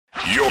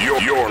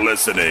You're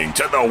listening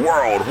to the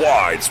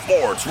Worldwide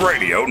Sports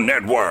Radio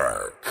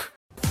Network.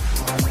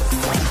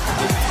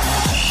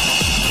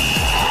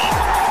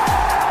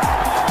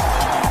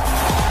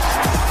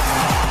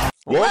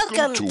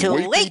 Welcome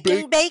to Wake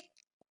and Bake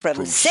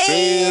from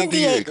San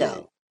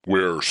Diego,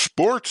 where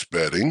sports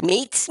betting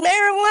meets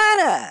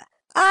marijuana.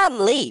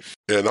 I'm Leaf.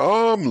 And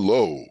I'm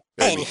Lo.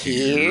 And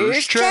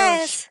here's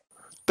Chaz.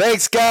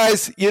 Thanks,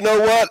 guys. You know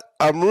what?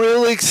 I'm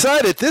really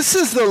excited. This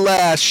is the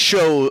last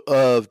show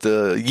of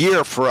the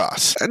year for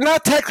us.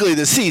 Not technically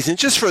the season,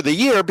 just for the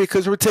year,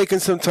 because we're taking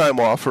some time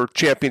off for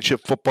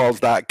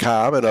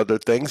championshipfootballs.com and other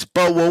things.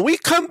 But when we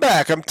come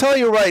back, I'm telling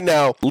you right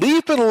now,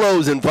 Leaf and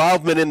Lowe's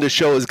involvement in the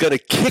show is going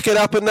to kick it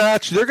up a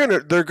notch. They're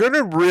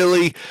gonna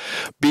really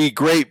be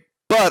great.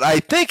 But I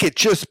think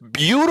it's just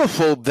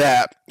beautiful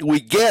that we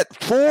get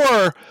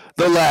for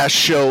the last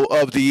show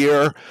of the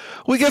year,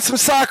 we get some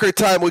soccer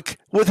time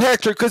with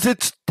Hector, because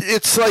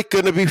it's like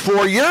going to be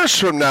 4 years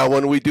from now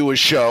when we do a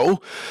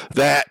show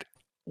that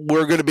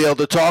we're going to be able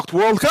to talk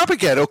World Cup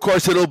again. Of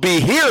course, it'll be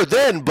here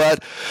then,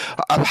 but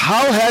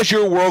how has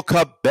your World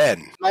Cup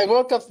been? My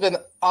World Cup's been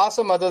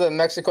awesome, other than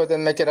Mexico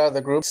didn't make it out of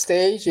the group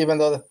stage, even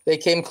though they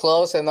came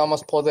close and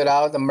almost pulled it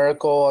out. The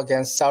miracle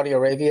against Saudi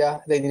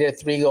Arabia. They needed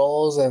 3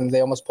 goals, and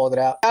they almost pulled it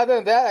out. Other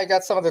than that, I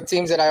got some of the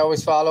teams that I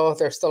always follow.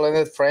 They're still in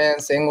it.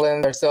 France,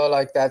 England. They're still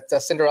like that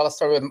Cinderella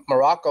story with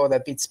Morocco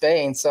that beat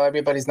Spain, so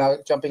everybody's now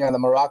jumping on the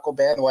Morocco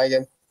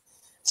bandwagon.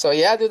 So,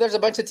 yeah, dude, there's a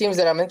bunch of teams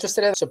that I'm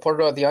interested in,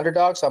 supporter of the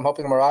underdog, so I'm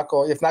hoping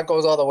Morocco, if not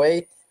goes all the way,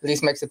 at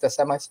least makes it to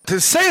semis.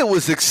 To say it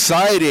was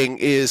exciting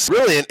is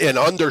really an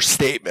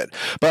understatement.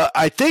 But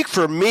I think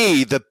for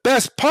me, the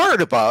best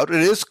part about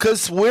it is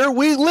because where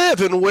we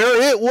live and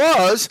where it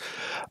was,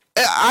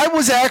 I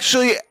was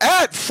actually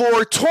at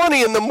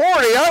 4:20 in the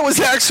morning. I was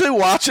actually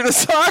watching a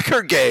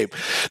soccer game.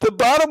 The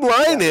bottom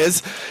line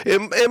is,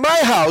 in my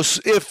house,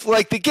 if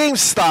like the game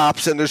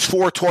stops and there's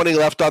 4:20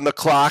 left on the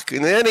clock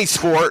in any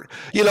sport,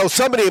 you know,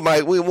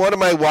 one of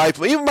my wife,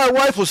 even my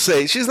wife will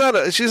say, she's not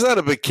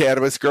a big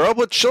cannabis girl,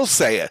 but she'll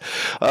say it.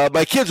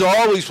 My kids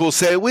always will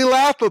say it. We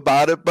laugh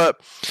about it,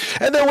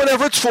 and then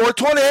whenever it's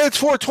 4:20, it's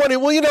 4:20.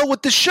 Well, you know,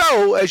 with the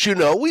show, as you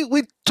know,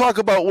 we talk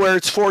about where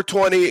it's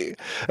 4:20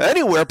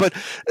 anywhere, but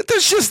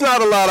there's just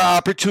not a lot of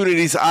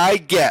opportunities I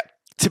get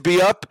to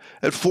be up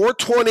at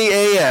 4:20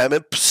 a.m.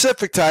 in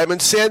Pacific time in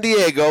San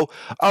Diego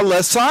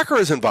unless soccer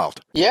is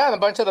involved. Yeah, and a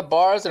bunch of the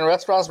bars and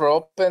restaurants were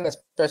open,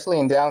 especially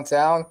in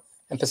downtown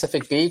and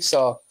Pacific Beach.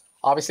 So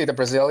obviously the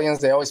Brazilians,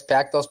 they always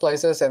pack those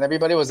places, and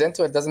everybody was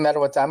into it. Doesn't matter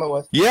what time it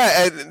was.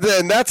 Yeah,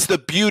 and that's the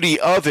beauty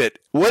of it.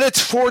 When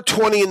it's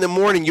 4:20 in the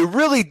morning, you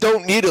really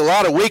don't need a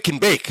lot of wake and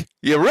bake.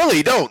 You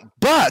really don't.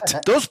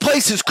 But those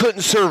places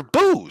couldn't serve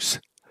booze.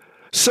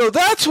 So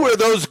that's where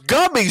those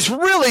gummies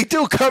really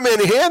do come in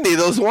handy,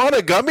 those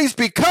Wana gummies,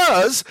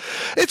 because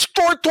it's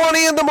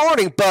 4:20 in the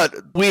morning. But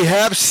we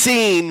have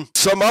seen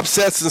some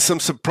upsets and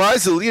some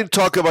surprises. You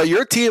talk about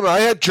your team.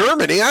 I had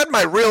Germany. I had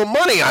my real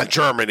money on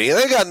Germany.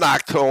 They got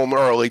knocked home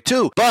early,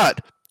 too. But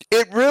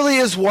it really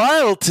is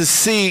wild to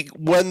see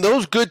when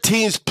those good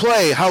teams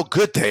play how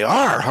good they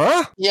are,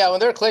 huh? Yeah, when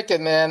they're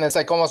clicking, man, it's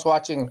like almost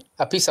watching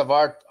a piece of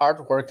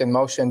artwork in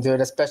motion,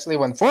 dude, especially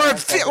when... Or a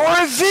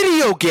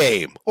video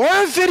game.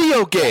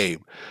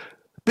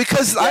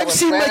 Because yeah, I've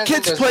seen my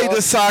kids play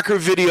the soccer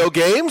video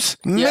games.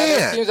 Yeah, man.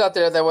 There's teams out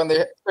there that when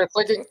they're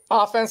clicking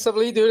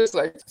offensively, dude,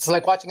 it's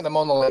like watching the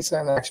Mona Lisa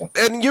in action.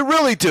 And you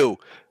really do.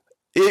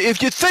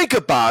 If you think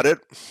about it,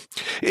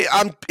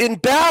 in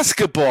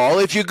basketball,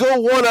 if you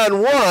go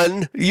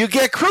one-on-one, you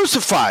get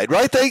crucified,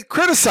 right? They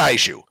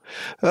criticize you.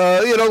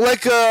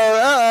 Like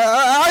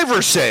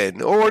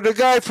Iverson or the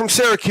guy from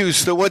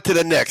Syracuse that went to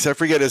the Knicks. I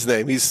forget his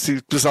name. He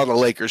was on the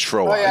Lakers for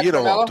a while. Yeah, you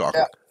know Carmelo? what I'm talking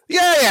about.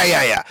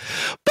 Yeah.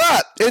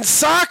 But in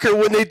soccer,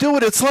 when they do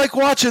it, it's like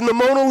watching the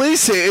Mona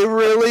Lisa. It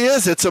really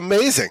is. It's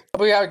amazing.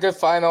 We had a good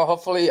final.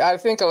 Hopefully, I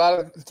think a lot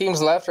of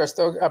teams left are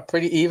still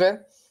pretty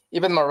even.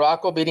 Even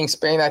Morocco beating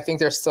Spain, I think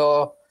they're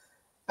still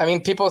 – I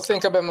mean, people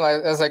think of them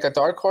as like a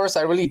dark horse.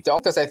 I really don't,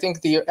 because I think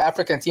the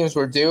African teams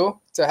were due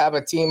to have a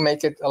team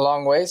make it a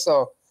long way.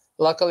 So,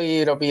 luckily,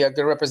 it'll be a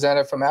good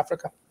representative from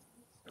Africa.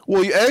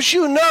 Well, as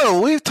you know,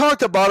 we've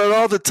talked about it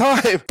all the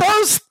time.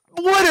 Those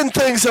wooden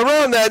things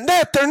around that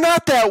net, they're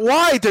not that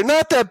wide, they're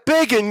not that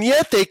big, and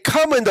yet they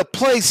come into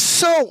play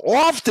so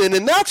often,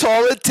 and that's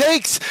all it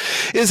takes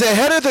is a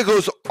header that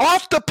goes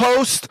off the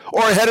post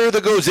or a header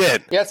that goes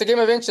in. Yeah, it's a game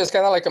of inches,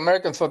 kind of like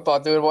American football,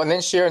 dude. 1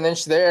 inch here, an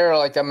inch there,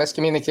 like a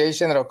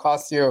miscommunication, it'll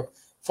cost you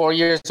 4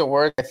 years of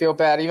work. I feel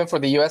bad even for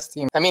the U.S.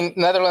 team. I mean,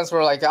 Netherlands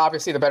were like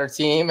obviously the better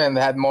team and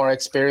had more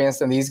experience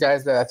than these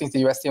guys. I think the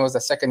U.S. team was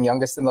the second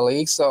youngest in the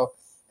league,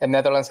 and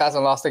Netherlands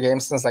hasn't lost a game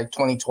since like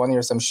 2020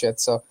 or some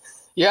shit, so...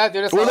 Yeah,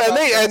 dude.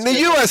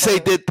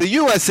 The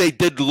USA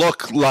did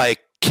look like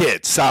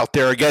kids out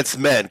there against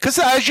men. Because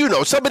as you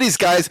know, some of these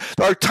guys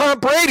are Tom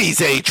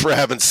Brady's age, for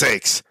heaven's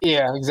sakes.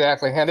 Yeah,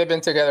 exactly. And they've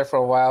been together for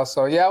a while.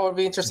 So, yeah, it would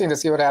be interesting to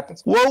see what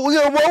happens. Well,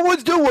 what we'll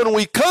do when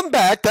we come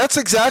back, that's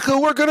exactly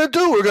what we're going to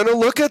do. We're going to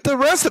look at the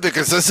rest of it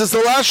because this is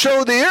the last show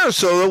of the year.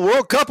 So the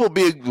World Cup will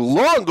be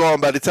long gone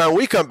by the time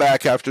we come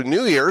back after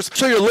New Year's.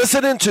 So you're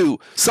listening to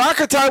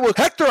Soccer Time with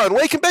Hector on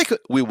Wake and Bake.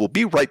 We will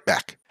be right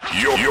back.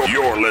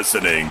 You're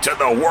listening to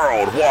the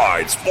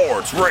Worldwide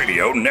Sports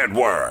Radio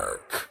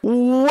Network.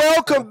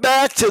 Welcome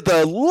back to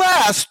the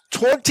last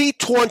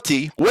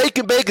 2020 Wake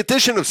and Bake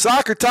edition of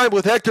Soccer Time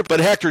with Hector. But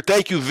Hector,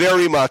 thank you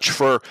very much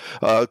for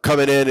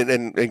coming in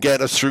and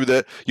getting us through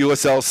the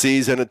USL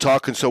season and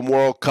talking some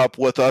World Cup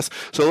with us.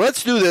 So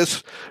let's do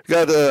this.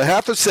 Got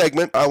half a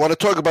segment. I want to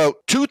talk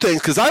about two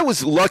things because I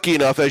was lucky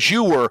enough, as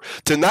you were,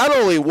 to not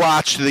only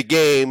watch the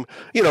game,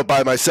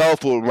 by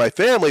myself or my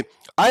family.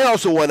 I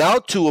also went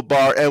out to a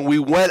bar, and we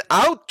went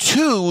out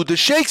to the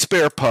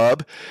Shakespeare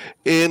Pub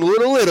in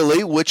Little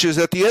Italy, which is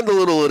at the end of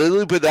Little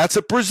Italy, but that's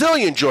a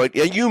Brazilian joint.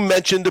 And you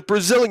mentioned the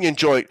Brazilian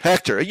joint.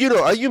 Hector,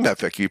 you met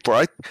Vicky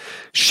before.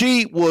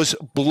 She was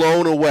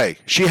blown away.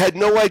 She had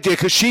no idea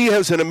because she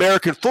has an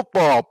American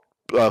football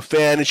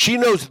fan, and she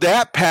knows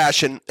that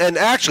passion. And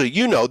actually,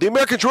 the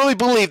Americans really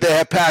believe they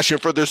have passion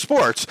for their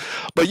sports.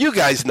 But you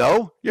guys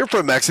know, you're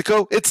from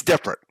Mexico. It's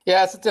different.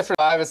 Yeah, it's a different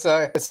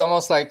vibe. It's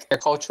almost like a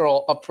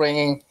cultural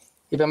upbringing.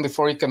 Even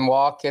before you can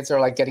walk, kids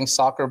are like getting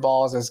soccer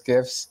balls as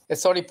gifts.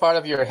 It's already part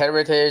of your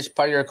heritage,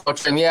 part of your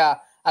culture. And yeah,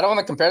 I don't want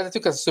to compare the two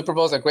because Super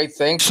Bowl is a great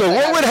thing. So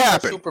what would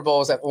happen? Super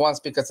Bowls at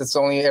once because it's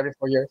only every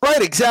 4 years.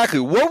 Right,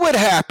 exactly. What would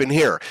happen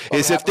here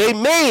is if they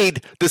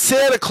made the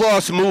Santa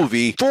Claus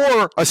movie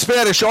for a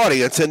Spanish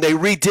audience and they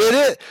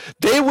redid it,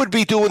 they would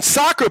be doing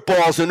soccer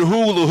balls and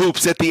hula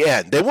hoops at the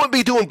end. They wouldn't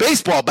be doing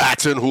baseball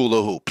bats and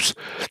hula hoops.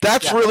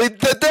 That's really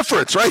the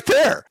difference right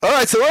there. All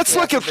right, so let's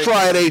look at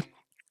Friday.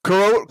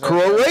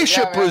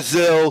 Croatia,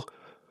 Brazil,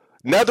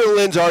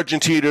 Netherlands,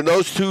 Argentina,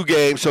 those two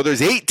games. So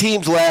there's 8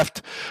 teams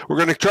left. We're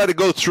going to try to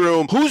go through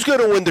them. Who's going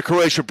to win the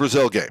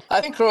Croatia-Brazil game? I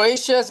think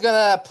Croatia is going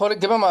to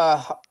give them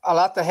a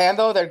lot to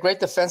handle. They're great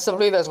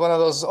defensively. There's one of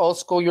those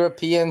old-school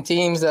European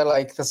teams that,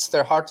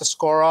 they're hard to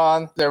score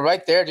on. They're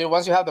right there, dude.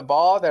 Once you have the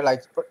ball, they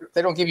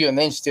don't give you an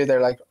inch, dude.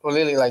 They're,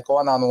 really,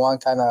 one-on-one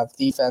kind of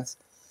defense.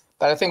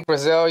 But I think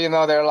Brazil,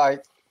 they're,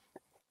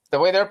 the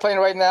way they're playing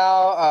right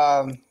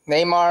now,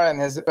 Neymar and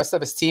the rest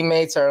of his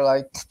teammates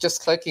are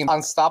just clicking,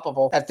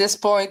 unstoppable. At this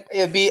point,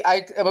 it'd be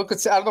I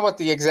don't know what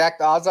the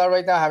exact odds are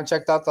right now. I haven't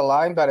checked out the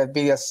line, but it'd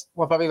be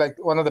probably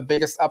one of the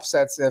biggest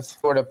upsets if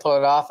we were to pull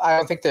it off. I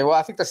don't think they will.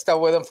 I think they're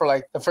still with them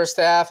for the first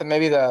half and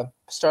maybe the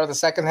start of the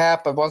second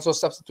half. But once those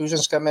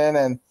substitutions come in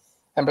and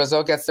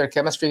Brazil gets their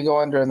chemistry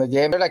going during the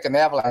game, they're like an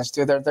avalanche,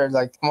 dude.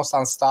 They're almost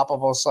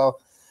unstoppable. So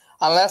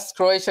unless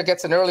Croatia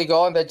gets an early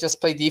goal and they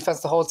just play defense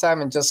the whole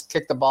time and just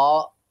kick the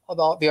ball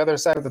on the other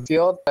side of the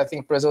field, I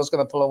think Brazil's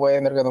going to pull away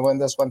and they're going to win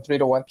this one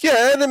 3-1.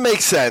 Yeah, and it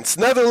makes sense.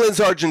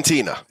 Netherlands,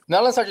 Argentina,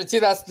 that's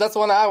the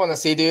one I want to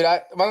see, dude.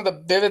 One of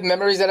the vivid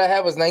memories that I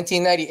have was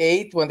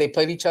 1998 when they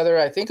played each other.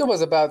 I think it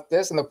was about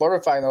this in the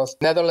quarterfinals.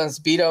 Netherlands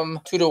beat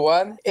them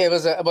 2-1. It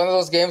was one of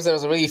those games that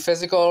was really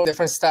physical,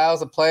 different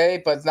styles of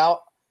play, but now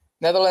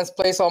Netherlands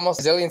plays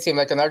almost a Brazilian team,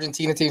 like an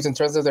Argentina team in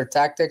terms of their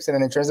tactics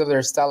and in terms of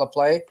their style of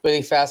play.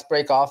 Really fast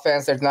break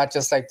offense. They're not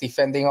just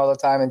defending all the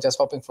time and just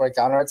hoping for a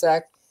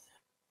counterattack.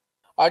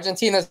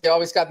 Argentina, they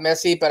always got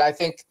Messi, but I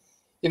think,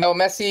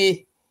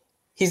 Messi,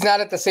 he's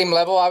not at the same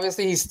level.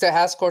 Obviously, he still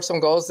has scored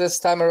some goals this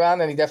time around,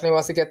 and he definitely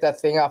wants to get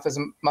that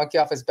monkey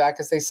off his back,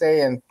 as they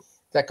say, and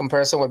that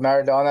comparison with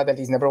Maradona that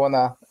he's never won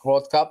a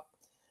World Cup.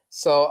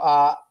 So,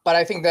 but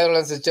I think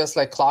Netherlands is just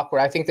like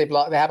clockwork. I think they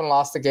haven't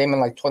lost a game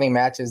in 20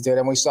 matches, dude,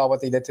 and we saw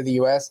what they did to the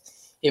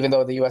U.S., even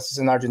though the U.S. is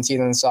in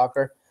Argentina in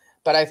soccer.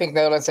 But I think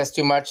Netherlands has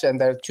too much,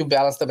 and they're too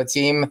balanced of a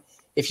team.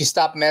 If you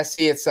stop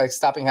Messi, it's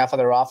stopping half of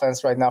their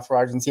offense right now for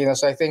Argentina.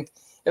 So I think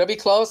it'll be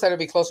close. It'll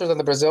be closer than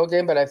the Brazil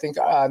game, but I think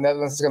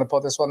Netherlands is going to pull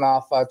this one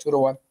off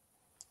 2-1.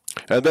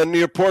 And then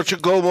your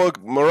Portugal,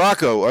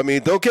 Morocco. I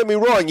mean, don't get me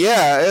wrong.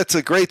 Yeah, it's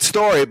a great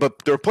story,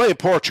 but they're playing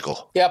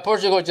Portugal. Yeah,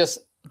 Portugal just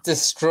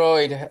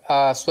destroyed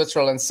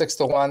Switzerland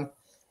 6-1,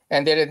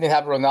 and they didn't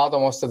have Ronaldo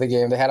most of the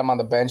game. They had him on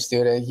the bench,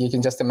 dude. You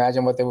can just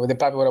imagine what they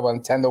probably would have won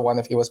 10-1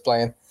 if he was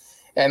playing.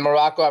 And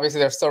Morocco, obviously,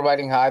 they're still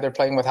riding high. They're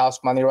playing with house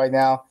money right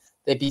now.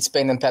 They beat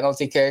Spain in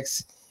penalty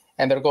kicks,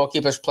 and their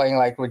goalkeeper's playing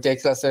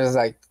ridiculous. There's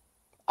out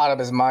of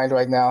his mind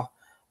right now,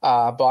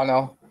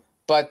 Bono.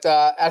 But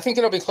I think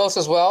it'll be close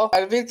as well.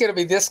 I think it'll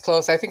be this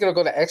close. I think it'll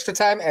go to extra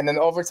time, and then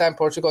overtime,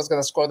 Portugal is going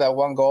to score that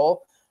one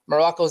goal.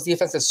 Morocco's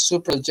defense is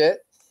super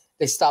legit.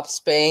 They stopped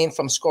Spain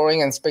from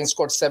scoring, and Spain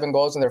scored 7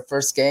 goals in their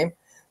first game.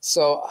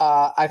 So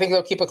I think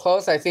they'll keep it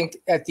close. I think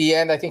at the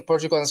end,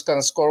 Portugal is going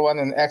to score one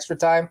in extra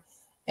time.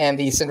 And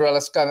the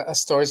Cinderella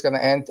story is going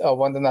to end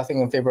 1-0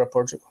 in favor of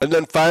Portugal. And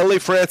then finally,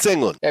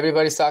 France-England.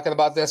 Everybody's talking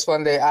about this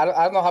one. I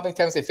don't know how many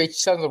times they faced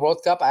each other in the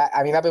World Cup.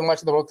 I mean, I've been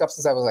watching the World Cup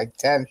since I was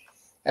 10,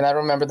 and I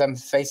don't remember them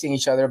facing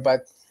each other.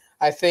 But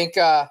I think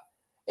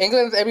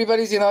England,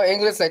 everybody's,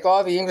 England's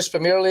the English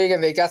Premier League,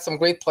 and they got some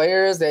great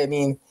players.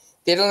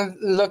 They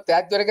didn't look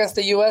that good against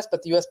the U.S.,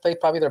 but the U.S. played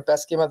probably their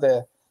best game of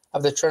the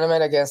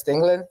tournament against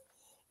England.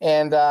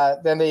 And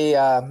then they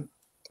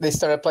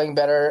started playing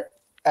better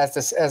as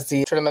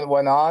the tournament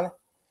went on.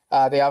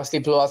 They obviously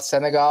blew out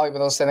Senegal, even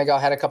though Senegal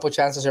had a couple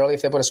chances early.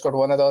 If they would have scored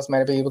one of those,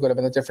 maybe it would have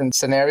been a different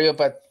scenario.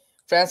 But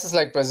France is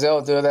like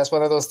Brazil, dude. That's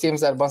one of those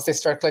teams that once they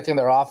start clicking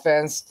their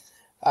offense,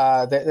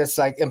 it's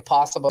like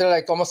impossible. They're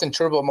like almost in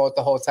turbo mode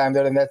the whole time,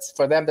 dude. And that's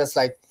for them, that's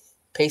like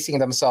pacing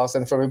themselves.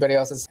 And for everybody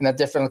else, it's in a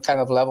different kind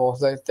of level,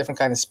 like different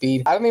kind of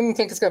speed. I don't even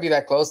think it's going to be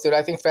that close, dude.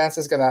 I think France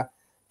is going to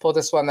pull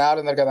this one out,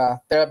 and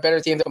they're a better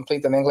team to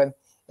complete than England.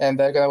 And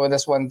they're going to win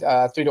this one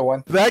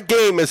 3-1. That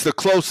game is the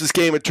closest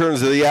game in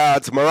terms of the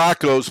odds.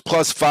 Morocco's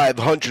plus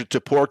 500 to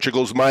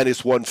Portugal's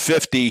minus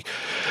 150.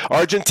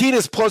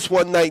 Argentina's plus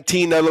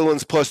 119.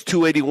 Netherlands plus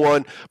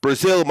 281.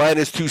 Brazil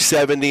minus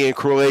 270. And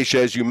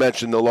Croatia, as you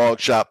mentioned, the long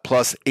shot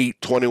plus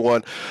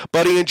 821.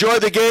 Buddy, enjoy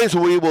the games.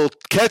 We will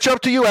catch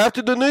up to you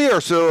after the New Year.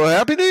 So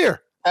Happy New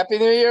Year. Happy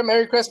New Year,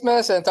 Merry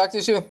Christmas, and talk to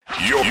you soon.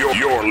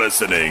 You're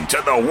listening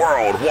to the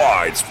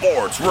Worldwide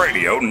Sports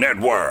Radio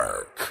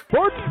Network.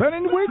 Sports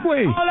Betting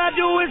Weekly. All I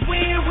do is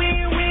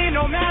win,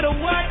 no matter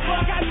what.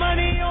 Got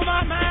money on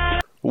my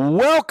mind.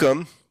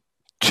 Welcome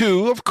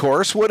to, of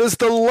course, what is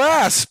the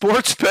last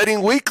Sports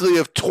Betting Weekly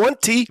of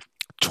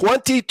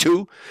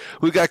 2022.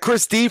 We got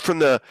Chris D from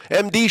the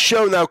MD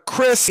Show. Now,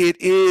 Chris, it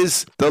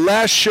is the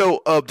last show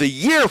of the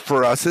year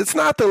for us. It's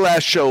not the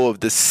last show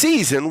of the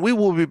season. We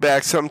will be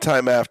back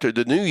sometime after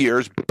the New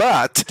Year's,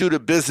 but due to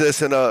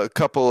business and a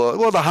couple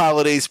of, the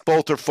holidays,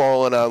 both are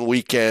falling on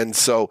weekends,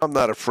 so I'm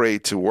not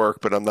afraid to work,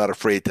 but I'm not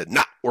afraid to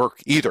not work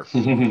either.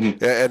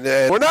 and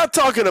we're not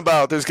talking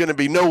about there's going to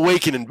be no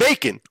waking and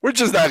baking. We're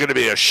just not going to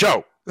be a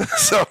show.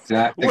 So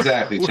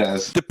exactly,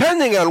 Chaz.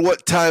 Depending on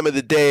what time of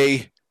the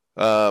day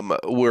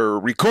we're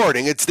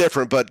recording, it's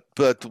different, but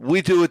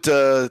we do it,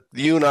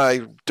 you and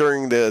I,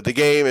 during the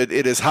game.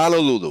 It is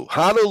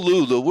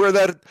Honolulu, where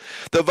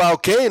the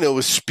volcano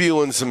was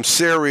spewing some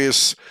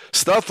serious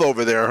stuff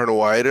over there in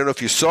Hawaii. I don't know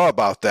if you saw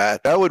about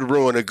that. That would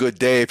ruin a good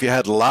day if you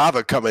had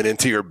lava coming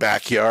into your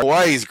backyard.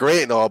 Hawaii's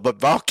great and all, but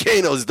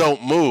volcanoes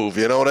don't move,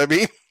 you know what I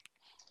mean?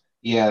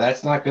 Yeah,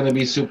 that's not going to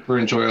be super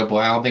enjoyable.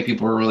 I don't think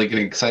people are really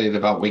getting excited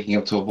about waking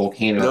up to a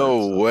volcano.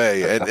 No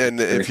way. And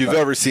if you've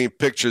ever seen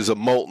pictures of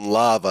molten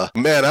lava,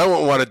 man, I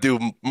wouldn't want to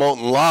do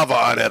molten lava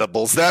on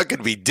edibles. That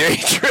could be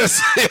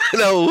dangerous.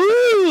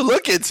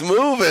 Look, it's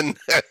moving.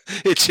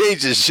 It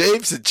changes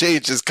shapes. It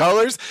changes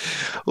colors.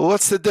 Well,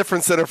 what's the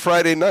difference in a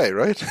Friday night,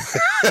 right?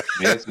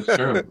 Yes, it's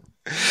true.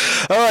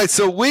 All right,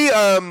 so we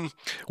are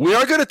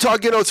going to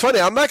talk. It's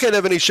funny. I'm not going to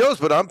have any shows,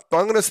 but I'm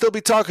going to still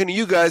be talking to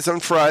you guys on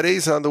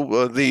Fridays on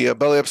the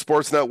Belly Up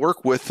Sports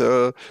Network with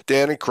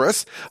Dan and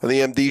Chris on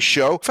the MD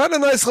Show. I've had a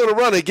nice little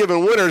run at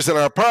giving winners in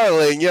our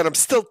parlay, and yet I'm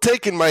still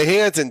taking my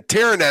hands and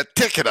tearing that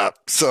ticket up.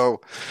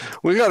 So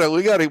we got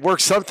to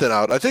work something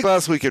out. I think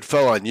last week it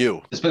fell on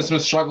you. There's been some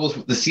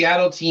struggles. The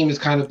Seattle team has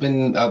kind of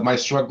been my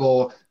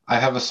struggle. I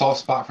have a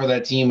soft spot for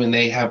that team, and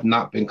they have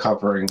not been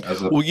covering.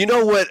 Well, you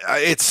know what?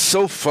 It's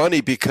so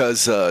funny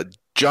because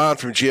John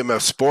from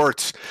GMF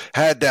Sports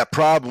had that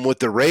problem with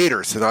the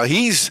Raiders. Now,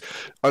 he's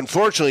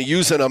unfortunately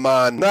using them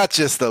on not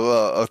just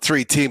a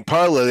three-team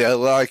parlay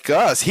like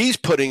us. He's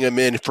putting them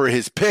in for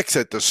his picks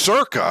at the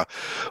Circa,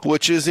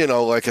 which is,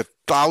 like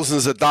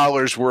thousands of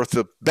dollars worth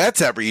of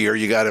bets every year.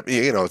 You got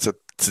to,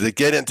 to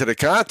get into the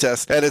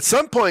contest. And at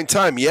some point in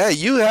time,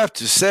 you have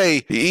to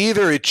say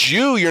either it's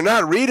you're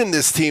not reading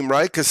this team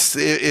right, because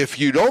if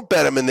you don't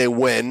bet them and they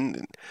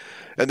win,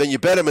 and then you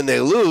bet them and they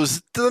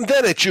lose, then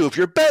it's you. If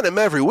you're betting them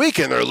every week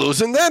and they're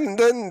losing, then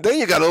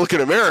you got to look in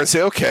the mirror and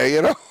say, okay,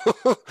 Yeah.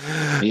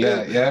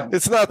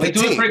 It's not the team.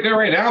 They're doing pretty good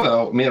right now,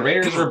 though. I mean, the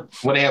Raiders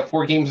when they have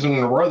 4 games in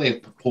a row, they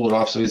pulled it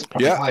off, so he's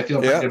probably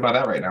feeling pretty good about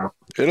that right now.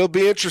 It'll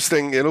be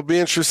interesting. It'll be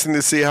interesting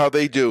to see how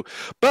they do.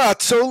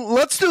 But so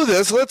let's do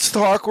this. Let's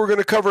talk. We're going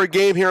to cover a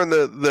game here in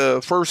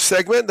the first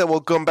segment. Then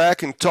we'll come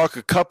back and talk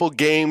a couple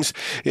games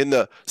in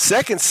the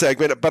second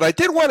segment. But I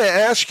did want to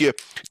ask you,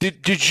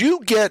 did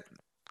you get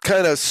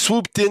kind of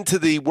swooped into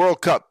the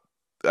World Cup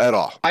at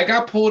all? I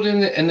got pulled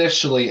in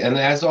initially, and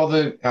as all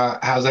the,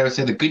 as I would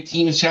say, the good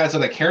teams, Chaz,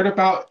 that I cared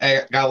about,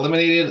 I got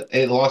eliminated.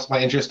 It lost my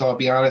interest, I'll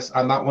be honest.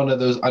 I'm not one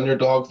of those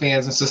underdog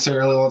fans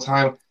necessarily all the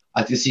time. I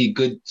like to see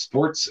good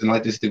sports and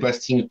like to see the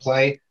best teams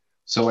play.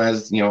 So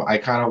as, I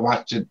kind of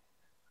watched it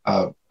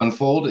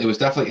unfold, it was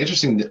definitely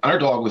interesting. The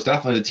underdog was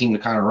definitely the team to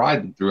kind of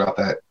ride throughout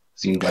that.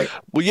 Seemed like.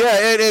 Well,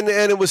 yeah, and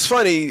it was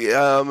funny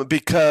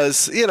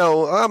because,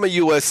 I'm a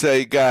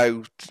USA guy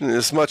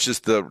as much as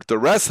the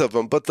rest of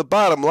them, but the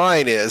bottom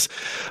line is,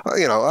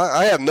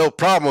 I have no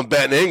problem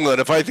betting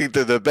England if I think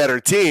they're the better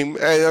team.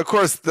 And, of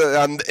course,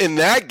 in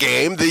that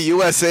game, the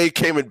USA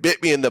came and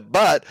bit me in the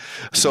butt,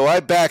 so I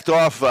backed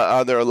off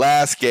on their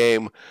last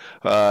game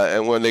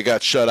and when they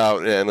got shut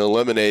out and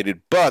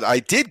eliminated. But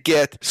I did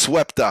get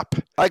swept up.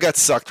 I got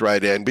sucked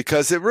right in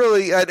because it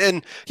really –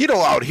 and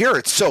out here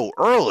it's so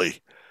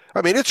early.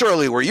 I mean, it's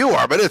early where you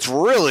are, but it's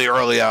really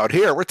early out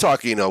here. We're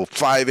talking,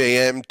 5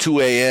 a.m., 2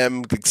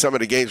 a.m., some of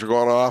the games are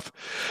going off.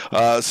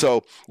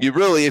 So you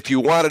really, if you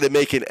wanted to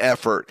make an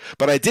effort.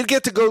 But I did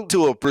get to go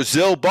to a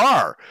Brazil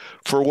bar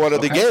for one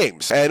of the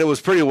games, and it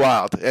was pretty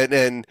wild.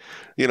 And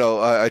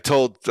I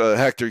told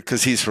Hector,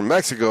 because he's from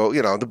Mexico,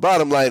 the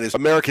bottom line is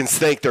Americans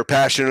think they're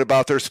passionate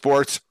about their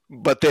sports,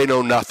 but they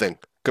know nothing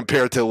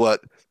compared to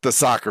what the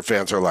soccer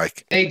fans are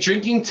like. Hey,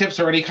 drinking tips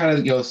are any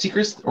kind of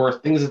secrets or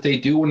things that they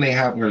do when they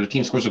have the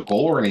team scores a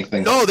goal or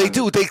anything? No, they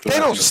do. They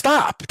don't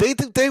stop.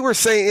 They were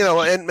saying,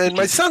 and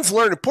my son's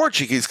learning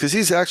Portuguese because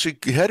he's actually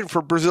heading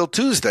for Brazil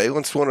Tuesday.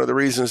 That's one of the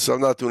reasons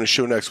I'm not doing a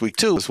show next week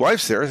too. His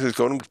wife's there. He's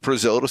going to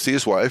Brazil to see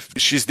his wife.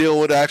 She's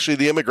dealing with actually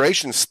the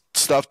immigration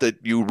stuff that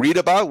you read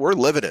about. We're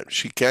living it.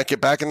 She can't get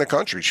back in the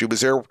country. She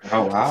was there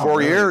for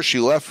 4 years. She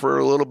left for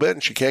a little bit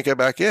and she can't get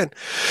back in.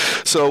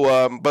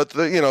 So, but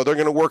they're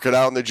going to work it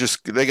out, and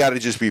they got to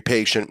just be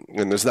patient,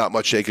 and there's not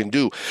much they can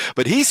do.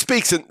 But he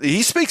speaks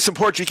some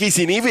Portuguese,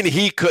 and even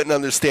he couldn't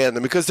understand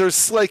them because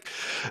there's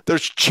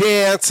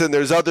chants and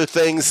there's other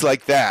things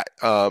like that.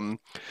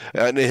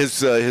 And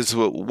his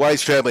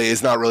wife's family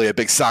is not really a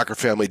big soccer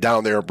family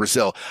down there in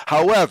Brazil.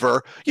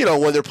 However,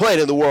 when they're playing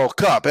in the World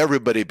Cup,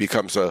 everybody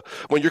becomes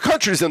when your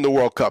country's in the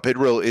World Cup,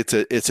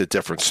 it's a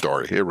different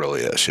story. It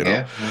really is,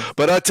 Yeah.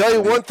 But I'll tell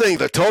you one thing: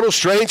 the total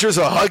strangers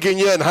are hugging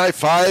you and high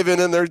fiving,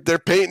 and they're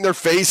painting their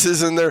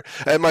faces, and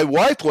my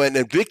wife went,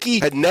 and Vicky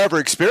had never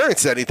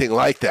experienced anything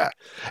like that,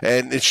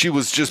 and she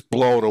was just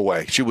blown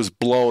away. She was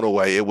blown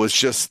away. It was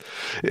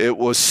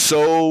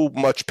so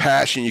much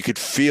passion. You could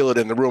feel it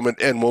in the room,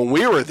 and when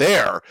we were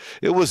there,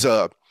 it was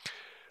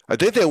I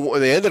think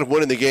they ended up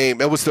winning the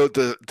game. It was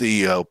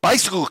the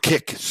bicycle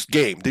kick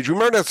game. Did you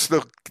remember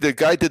the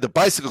guy did the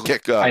bicycle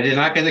kick? I did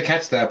not get to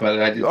catch that, but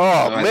I did.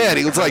 Oh, man,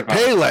 he was like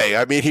Pele.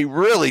 I mean, he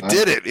really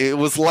did it. It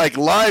was like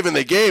live in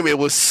the game. It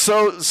was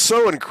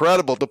so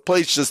incredible. The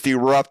place just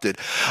erupted.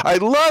 I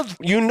love,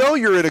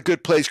 you're in a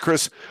good place,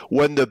 Chris,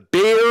 when the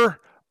beer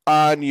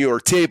on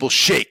your table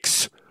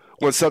shakes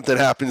when something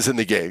happens in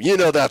the game.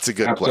 That's a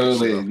good place.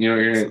 Absolutely.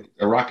 You're in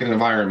a rocking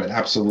environment.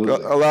 Absolutely.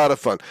 A lot of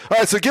fun. All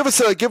right, so give us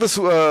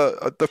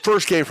the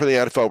first game for the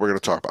NFL we're going to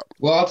talk about.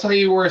 Well, I'll tell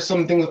you where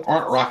some things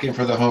aren't rocking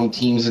for the home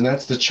teams, and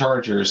that's the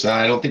Chargers.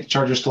 I don't think the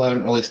Chargers still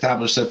haven't really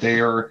established that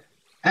they are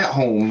at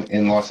home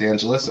in Los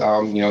Angeles.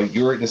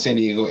 You're in the San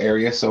Diego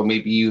area, so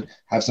maybe you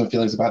have some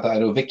feelings about that. I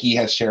know Vicky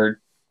has shared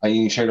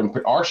you shared on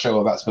our show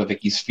about some of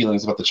Vicky's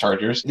feelings about the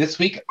Chargers. This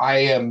week, I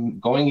am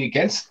going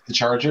against the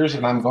Chargers,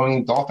 and I'm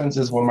going Dolphins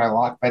as one of my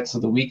lock bets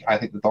of the week. I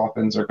think the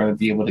Dolphins are going to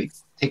be able to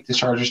take the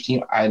Chargers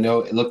team. I know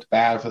it looked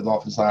bad for the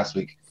Dolphins last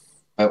week,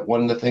 but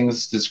one of the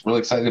things that's really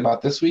exciting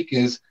about this week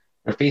is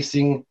they're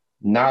facing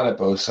Nada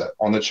Bosa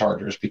on the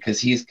Chargers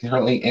because he's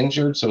currently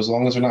injured. So as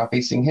long as they're not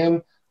facing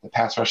him, the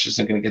pass rush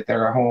isn't going to get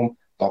there at home.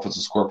 Dolphins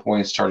will score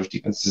points. Chargers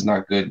defense is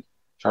not good.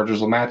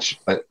 Chargers will match,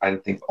 but I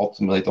think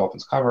ultimately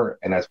Dolphins cover,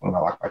 and that's one of my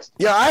lock bets.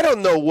 Yeah, I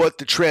don't know what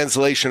the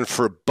translation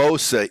for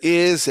Bosa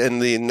is in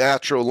the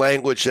natural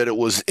language that it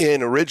was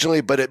in originally,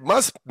 but it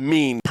must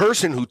mean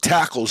person who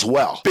tackles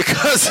well,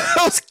 because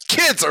those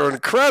kids are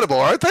incredible,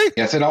 aren't they?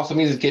 Yes, it also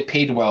means get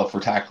paid well for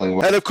tackling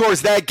well. And, of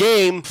course, that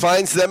game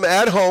finds them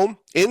at home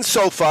in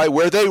SoFi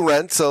where they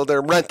rent, so they're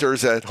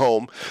renters at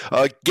home,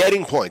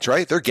 getting points,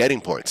 right? They're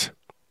getting points.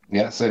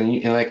 Yes,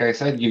 and like I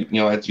said, you're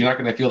not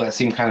going to feel that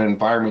same kind of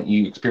environment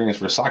you experience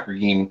for a soccer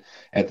game.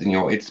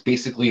 It's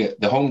basically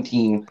the home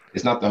team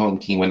is not the home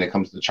team when it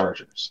comes to the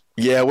Chargers.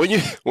 Yeah, when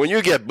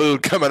you get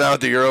booed coming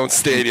out to your own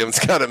stadium,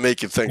 it's got to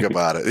make you think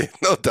about it.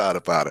 No doubt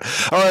about it.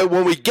 All right,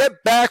 when we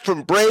get back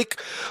from break,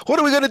 what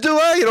are we going to do?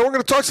 We're going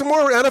to talk some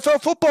more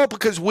NFL football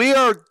because we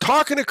are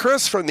talking to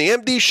Chris from the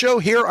MD Show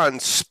here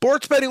on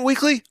Sports Betting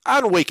Weekly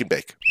on Wake and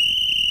Bake.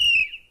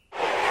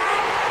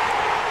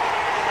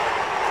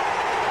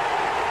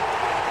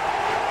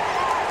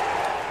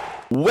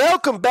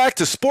 Welcome back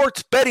to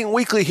Sports Betting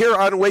Weekly here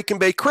on Wake and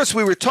Bake. Chris,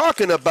 we were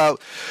talking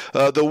about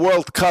the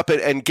World Cup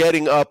and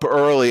getting up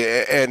early.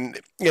 And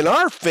in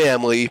our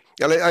family,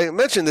 and I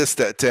mentioned this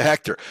to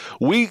Hector,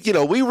 we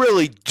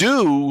really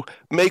do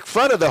make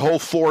fun of the whole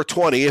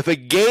 420. If a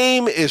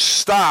game is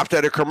stopped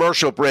at a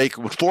commercial break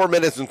with 4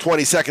 minutes and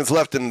 20 seconds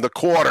left in the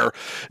quarter,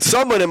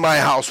 someone in my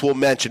house will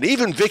mention.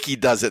 Even Vicky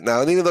does it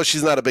now. And even though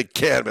she's not a big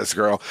cannabis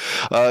girl,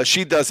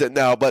 she does it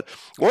now. But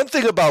one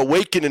thing about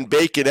waking and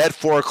baking at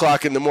 4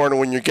 o'clock in the morning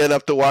when you're getting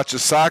up to watch a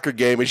soccer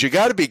game is you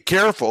got to be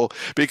careful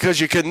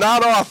because you can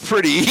nod off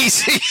pretty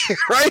easy,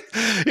 right?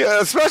 Yeah,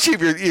 especially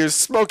if you're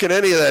smoking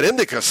any of that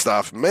indica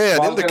stuff.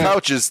 Man, indica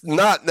couch is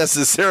not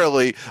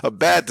necessarily a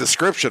bad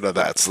description of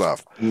that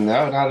stuff.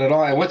 No, not at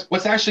all. And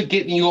what's actually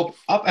getting you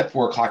up at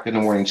 4 o'clock in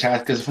the morning,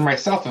 Chad? Because for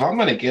myself, if I'm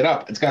going to get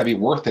up, it's got to be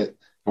worth it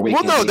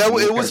Well, no,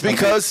 it was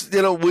because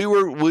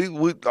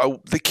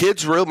the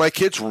kids my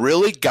kids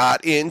really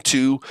got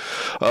into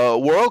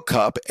World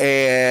Cup,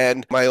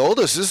 and my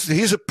oldest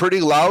he's a pretty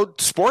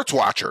loud sports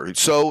watcher,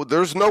 so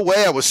there's no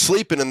way I was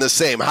sleeping in the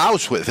same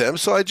house with him.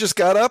 So I just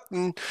got up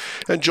and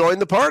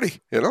joined the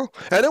party, and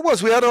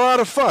we had a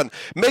lot of fun.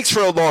 Makes for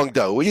a long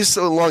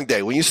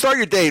day. When you start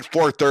your day at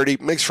 4:30,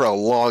 it makes for a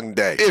long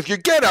day. If you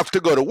get up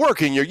to go to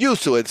work and you're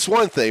used to it, it's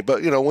one thing,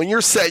 but when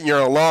you're setting your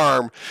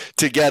alarm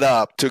to get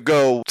up to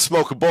go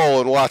smoke a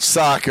bowl and watch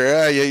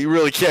soccer, you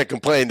really can't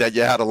complain that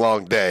you had a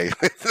long day.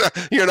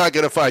 You're not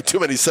going to find too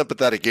many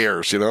sympathetic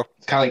ears,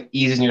 It's kind of like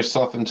easing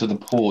yourself into the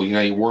pool.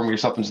 You warm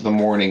yourself into the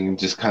morning and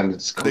just kind of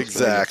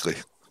exactly.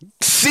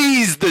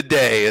 Seize the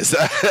day, I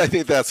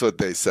think that's what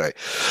they say.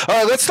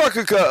 Let's talk a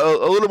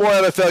little more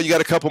NFL. You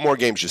got a couple more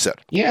games, you said.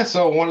 Yeah,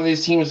 so one of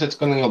these teams that's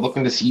going to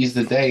looking to seize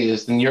the day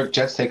is the New York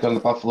Jets take on the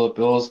Buffalo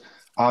Bills.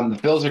 The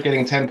Bills are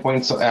getting 10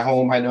 points at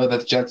home. I know that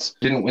the Jets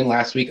didn't win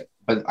last week,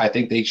 but I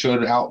think they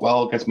showed out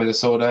well against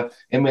Minnesota.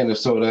 In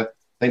Minnesota,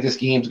 I think this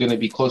game's going to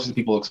be closer than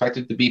people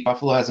expected to be.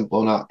 Buffalo hasn't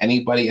blown out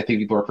anybody. I think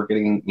people are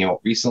forgetting,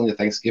 recently the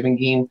Thanksgiving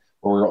game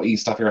where we were all eating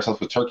stuff ourselves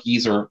with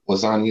turkeys or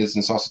lasagnas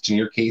and sausage in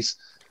your case.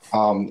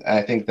 And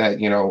I think that,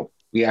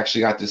 we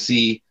actually got to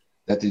see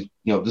that this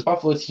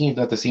Buffalo team is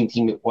not the same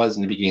team it was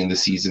in the beginning of the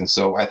season.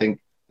 So I think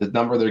the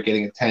number they're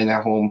getting at 10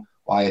 at home,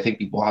 while I think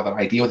people have an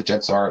idea what the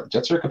Jets are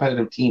a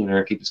competitive team and they're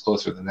going to keep us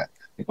closer than that.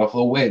 I think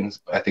Buffalo wins,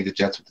 but I think the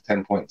Jets with the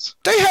 10 points.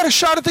 They had a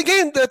shot at the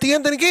end of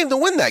the game to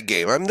win that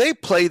game. I mean, they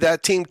played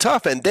that team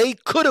tough, and they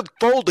could have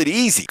folded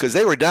easy because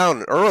they were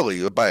down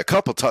early by a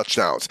couple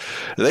touchdowns.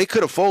 They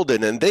could have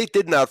folded, and they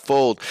did not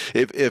fold.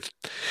 If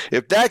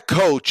that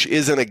coach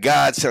isn't a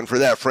godsend for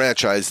that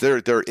franchise,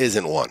 there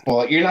isn't one.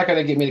 Well, you're not going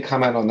to get me to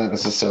comment on that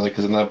necessarily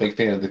because I'm not a big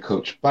fan of the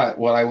coach. But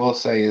what I will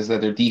say is that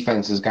their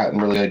defense has gotten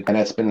really good, and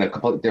that's been a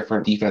completely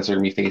different defense they're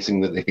going to be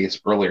facing that they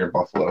faced earlier in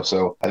Buffalo.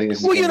 So I think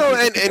this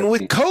is and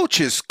with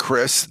coaches,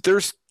 Chris,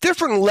 there's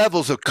different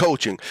levels of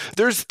coaching.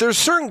 There's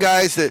certain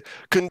guys that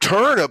can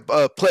turn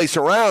a place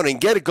around and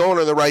get it going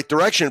in the right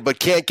direction, but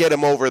can't get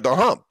them over the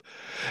hump.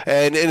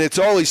 And it's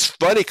always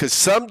funny because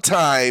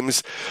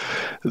sometimes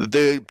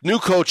the new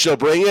coach they'll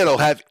bring in will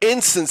have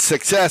instant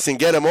success and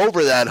get him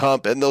over that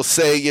hump, and they'll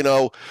say,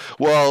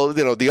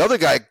 the other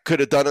guy could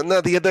have done it. No,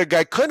 the other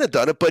guy couldn't have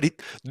done it, but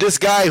this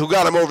guy who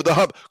got him over the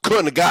hump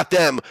couldn't have got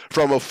them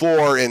from a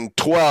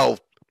 4-12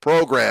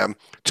 program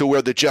to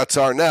where the Jets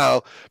are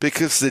now,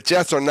 because the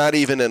Jets are not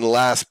even in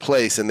last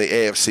place in the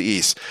AFC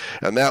East,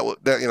 and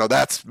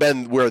that's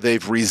been where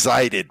they've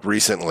resided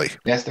recently.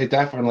 Yes, they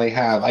definitely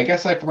have. I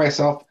guess for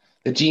myself,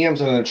 the GM's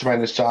done a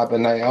tremendous job,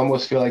 and I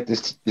almost feel like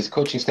this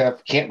coaching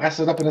staff can't mess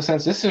it up in a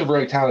sense. This is a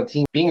very talented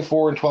team. Being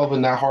 4-12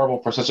 and not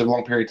horrible for such a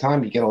long period of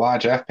time, you get a lot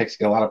of draft picks, you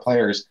get a lot of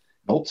players,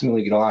 and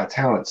ultimately you get a lot of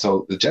talent.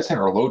 So the Jets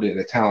are loaded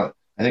at talent.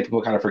 I think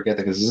people kind of forget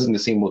that because this isn't the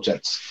same old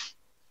Jets.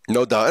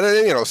 No doubt.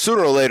 And,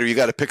 sooner or later, you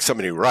got to pick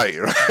somebody right?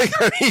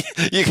 I mean,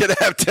 you can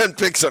have 10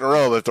 picks in a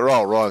row, but if they're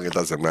all wrong, it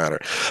doesn't matter.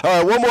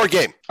 All right, one more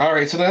game. All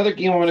right, so another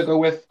game I'm going to go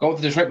with the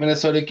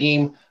Detroit-Minnesota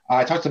game.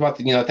 I talked about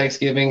the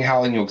Thanksgiving,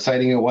 how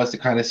exciting it was to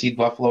kind of see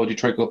Buffalo and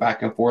Detroit go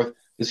back and forth.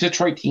 This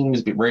Detroit team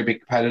has been very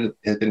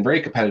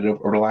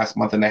competitive over the last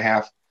month and a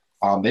half.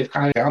 They've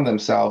kind of found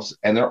themselves,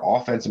 and their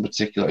offense in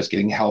particular is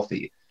getting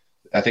healthy.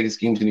 I think this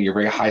game is going to be a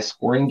very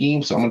high-scoring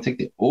game, so I'm going to take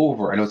the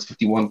over. I know it's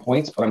 51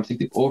 points, but I'm going to take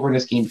the over in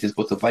this game because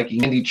both the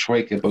Vikings and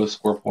Detroit can both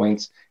score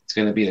points. It's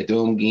going to be a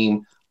dome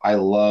game. I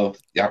love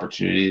the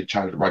opportunity to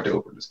try to run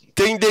over this game.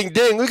 Ding, ding,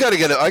 ding. I got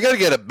to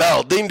get a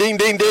bell. Ding, ding,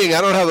 ding, ding. I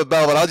don't have a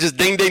bell, but I'll just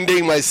ding, ding,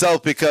 ding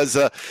myself because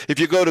if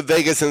you go to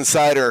Vegas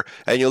Insider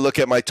and you look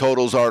at my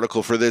totals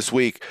article for this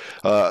week,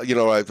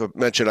 I've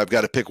mentioned I've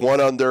got to pick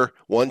one under,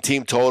 one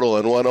team total,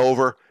 and one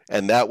over.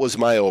 And that was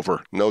my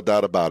over, no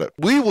doubt about it.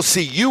 We will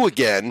see you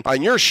again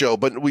on your show,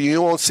 but you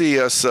won't see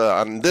us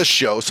on this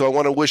show. So I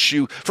want to wish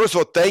you, first of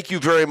all, thank you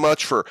very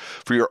much for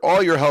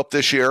all your help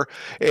this year.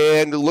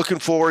 And looking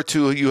forward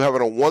to you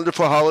having a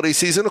wonderful holiday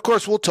season. Of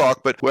course, we'll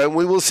talk, but we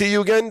will see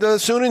you again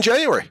soon in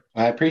January.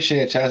 I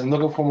appreciate it, Chaz. I'm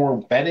looking for more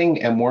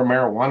betting and more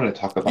marijuana to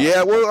talk about.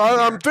 Yeah, well,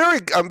 I'm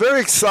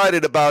very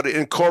excited about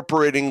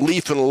incorporating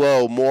Leaf and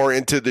Low more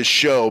into the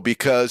show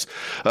because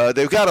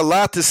they've got a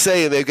lot to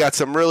say and they've got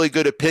some really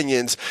good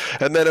opinions.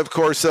 And then, of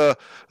course,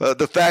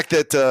 the fact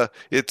that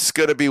it's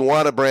going to be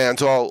Wana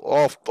Brands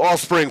all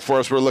spring for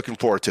us, we're looking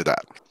forward to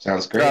that.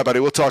 Sounds great. All right,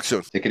 buddy. We'll talk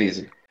soon. Take it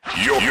easy.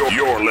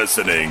 You're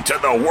listening to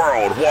the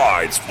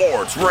Worldwide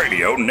Sports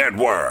Radio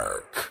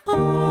Network.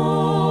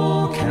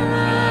 Oh,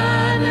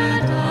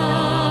 Canada,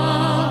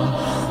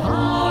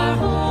 our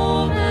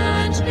home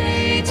and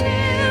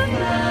native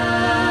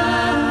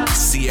land.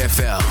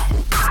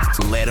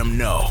 CFL, let them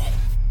know.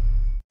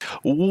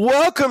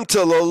 Welcome to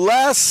the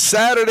last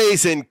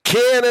Saturdays in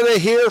Canada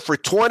here for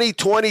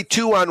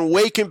 2022 on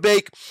Wake and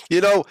Bake.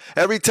 You know,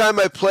 every time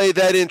I play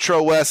that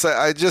intro, Wes,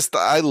 I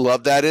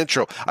love that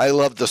intro. I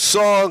love the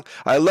song.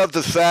 I love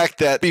the fact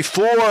that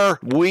before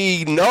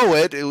we know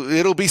it,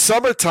 it'll be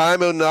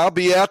summertime and I'll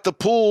be at the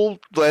pool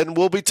and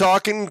we'll be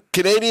talking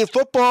Canadian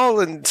football.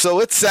 And so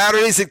it's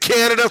Saturdays in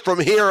Canada from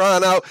here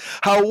on out.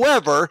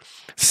 However,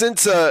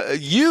 since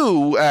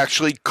you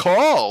actually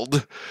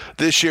called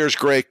this year's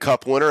Grey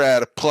Cup winner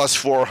at a plus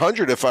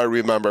 400, if I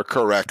remember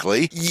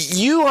correctly,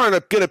 you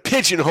aren't going to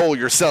pigeonhole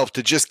yourself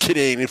to just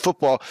Canadian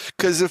football,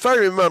 because if I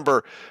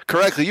remember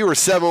correctly, you were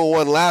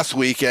 7-1 last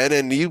weekend,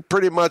 and you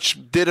pretty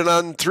much did it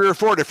on 3 or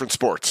 4 different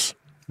sports.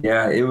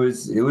 Yeah, it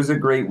was a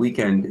great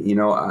weekend. You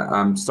know,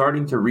 I'm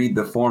starting to read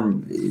the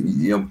form,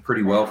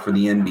 pretty well for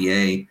the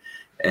NBA.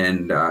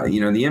 And, the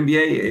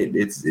NBA,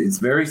 it's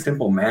very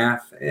simple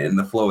math and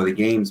the flow of the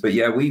games. But,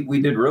 yeah, we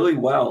did really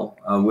well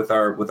with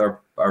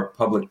our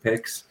public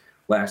picks.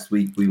 Last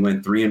week we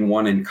went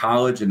 3-1 in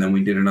college, and then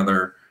we did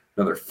another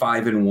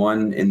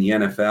 5-1 in the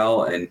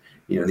NFL. And,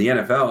 the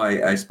NFL,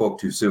 I spoke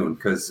too soon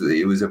because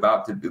it was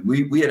about to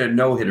be, we had a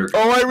no-hitter.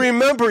 Oh, I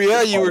remember.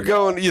 Yeah, you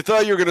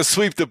thought you were going to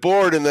sweep the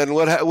board. And then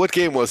what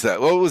game was that?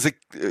 What was it?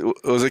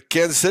 Was it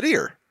Kansas City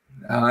or?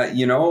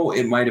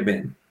 It might have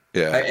been.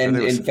 Yeah, and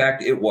in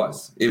fact, it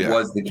was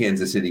the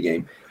Kansas City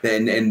game.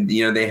 And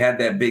they had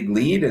that big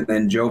lead, and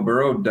then Joe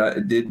Burrow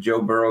did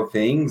Joe Burrow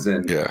things,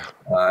 and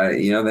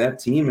that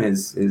team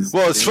is.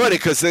 Well, it's funny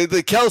because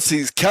the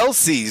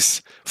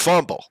Kelsey's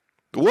fumble.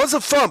 It was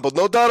a fumble,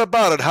 no doubt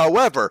about it.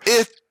 However,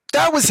 if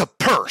that was a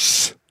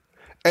purse,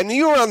 and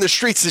you were on the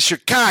streets of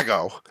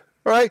Chicago,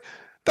 right?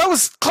 That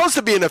was close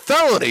to being a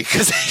felony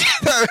because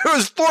there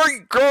was 4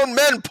 grown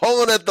men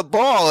pulling at the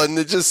ball, and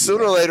it just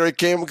sooner or later it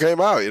came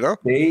out.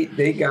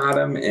 They got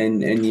him,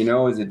 and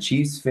as a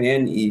Chiefs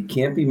fan, you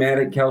can't be mad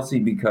at Kelsey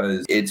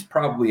because it's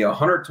probably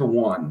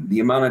 100-1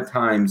 the amount of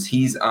times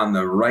he's on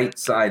the right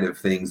side of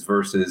things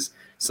versus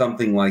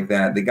something like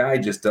that. The guy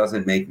just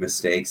doesn't make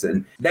mistakes,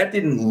 and that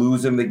didn't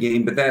lose him the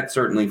game, but that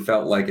certainly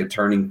felt like a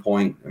turning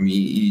point. I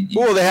mean,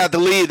 they had the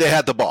lead, they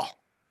had the ball.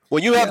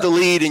 When you have the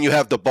lead and you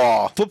have the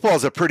ball, football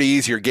is a pretty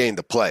easier game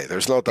to play.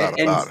 There's no doubt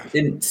about it.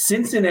 And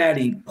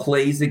Cincinnati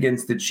plays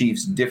against the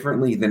Chiefs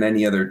differently than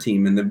any other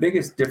team. And the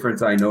biggest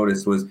difference I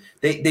noticed was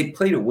they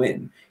play to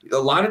win. A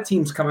lot of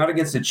teams come out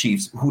against the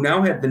Chiefs, who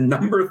now have the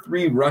number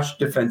 3 rush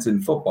defense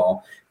in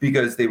football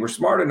because they were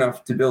smart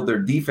enough to build their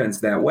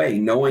defense that way,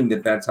 knowing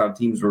that that's how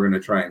teams were going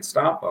to try and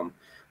stop them.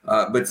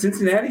 But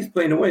Cincinnati's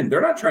playing to win. They're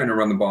not trying to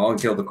run the ball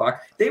and kill the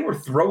clock. They were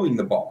throwing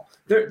the ball.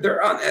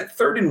 They're on at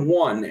 3rd and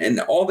 1,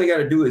 and all they got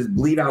to do is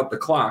bleed out the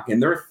clock,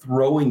 and they're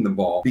throwing the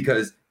ball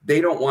because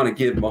they don't want to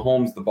give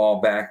Mahomes the ball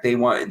back.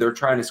 They're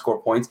trying to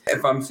score points.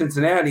 If I'm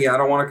Cincinnati, I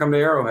don't want to come to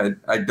Arrowhead.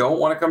 I don't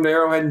want to come to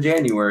Arrowhead in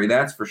January.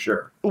 That's for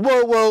sure.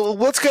 Well,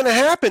 what's going to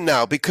happen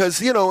now?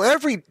 Because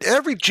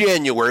every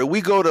January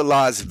we go to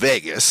Las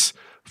Vegas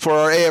for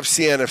our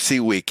AFC NFC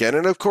weekend,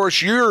 and of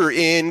course you're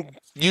in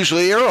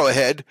usually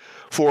Arrowhead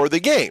for the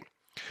game.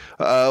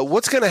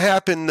 What's going to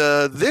happen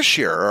this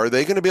year? Are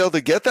they going to be able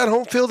to get that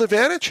home field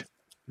advantage?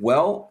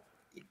 Well,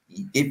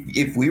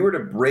 if we were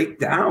to break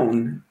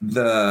down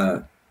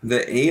the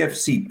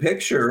AFC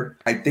picture,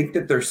 I think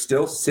that they're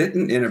still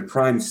sitting in a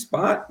prime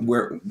spot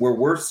where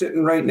we're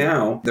sitting right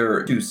now. They're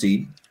a 2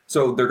 seed,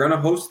 so they're going to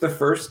host the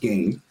first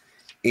game.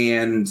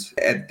 And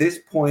at this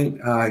point,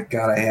 I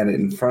had it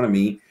in front of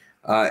me.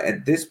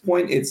 At this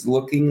point, it's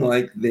looking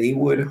like they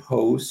would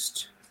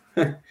host.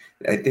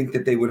 I think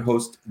that they would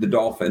host the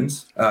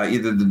Dolphins,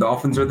 either the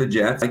Dolphins or the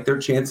Jets. Like their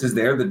chances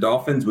there, the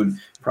Dolphins would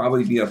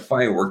probably be a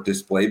firework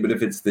display. But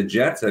if it's the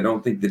Jets, I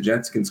don't think the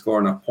Jets can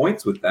score enough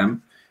points with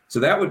them. So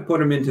that would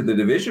put them into the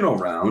divisional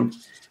round,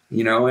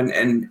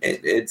 and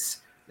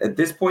it's at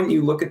this point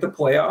you look at the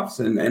playoffs.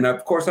 And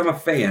of course, I'm a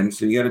fan,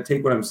 so you got to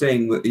take what I'm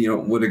saying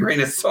with a grain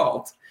of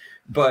salt.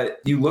 But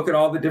you look at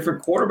all the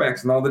different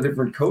quarterbacks and all the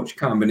different coach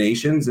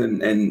combinations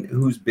and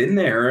who's been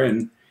there.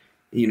 And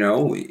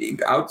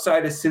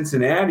outside of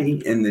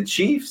Cincinnati and the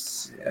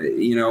Chiefs,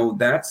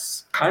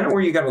 that's kind of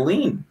where you got to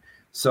lean.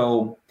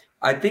 So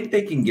I think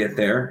they can get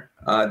there.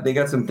 They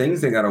got some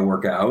things they got to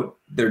work out.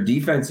 Their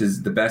defense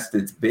is the best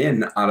it's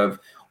been out of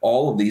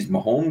all of these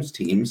Mahomes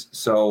teams.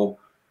 So,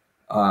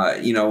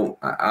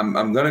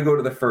 I'm going to go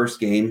to the first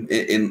game.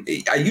 And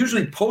I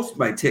usually post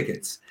my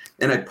tickets,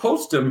 and I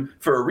post them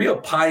for a real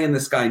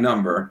pie-in-the-sky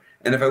number.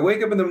 And if I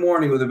wake up in the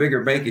morning with a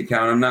bigger bank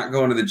account, I'm not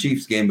going to the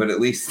Chiefs game, but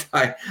at least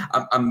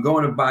I'm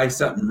going to buy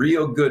something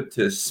real good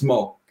to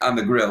smoke on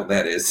the grill,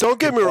 that is. Don't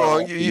get me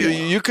wrong.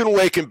 You can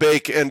wake and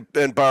bake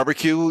and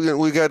barbecue.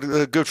 We got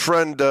a good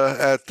friend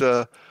at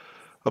a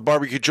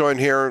barbecue joint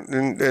here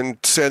in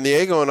San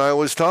Diego, and I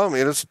always tell him,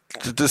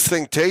 this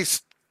thing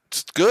tastes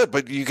good,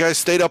 but you guys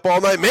stayed up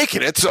all night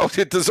making it, so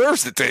it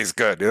deserves to taste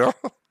good,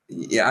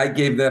 Yeah, I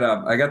gave that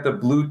up. I got the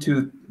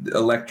Bluetooth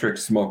electric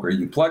smoker.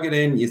 You plug it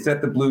in, you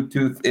set the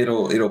Bluetooth,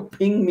 it'll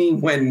ping me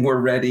when we're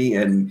ready,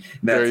 and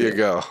there you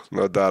go.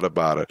 No doubt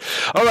about it.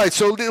 All right,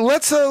 so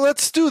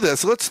let's do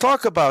this. Let's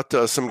talk about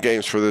some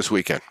games for this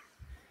weekend.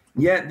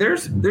 Yeah,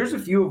 there's a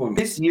few of them.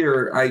 This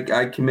year,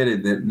 I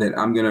committed that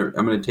I'm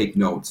gonna take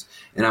notes,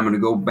 and I'm gonna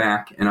go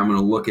back and I'm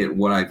gonna look at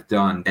what I've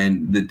done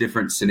and the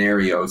different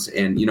scenarios.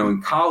 And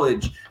in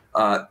college,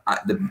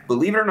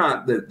 believe it or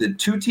not, the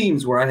two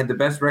teams where I had the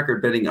best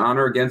record betting on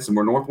or against them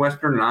were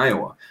Northwestern and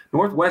Iowa.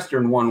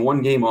 Northwestern won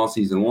one game all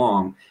season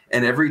long,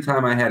 and every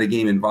time I had a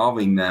game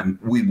involving them,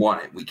 we won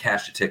it. We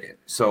cashed a ticket.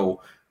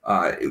 So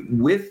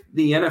with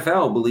the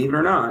NFL, believe it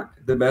or not,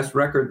 the best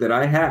record that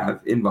I have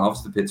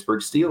involves the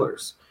Pittsburgh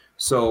Steelers.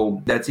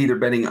 So that's either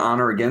betting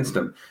on or against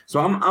them. So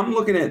I'm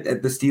looking at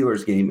the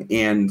Steelers game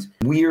and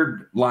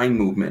weird line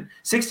movement.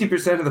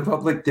 60% of the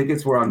public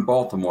tickets were on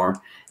Baltimore,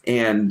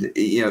 and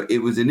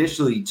it was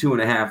initially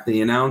 2.5.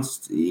 They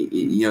announced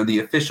the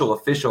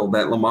official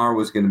that Lamar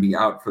was going to be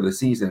out for the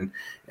season,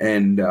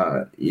 and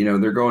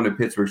they're going to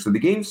Pittsburgh. So the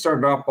game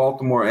started off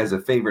Baltimore as a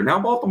favorite. Now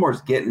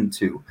Baltimore's getting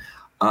to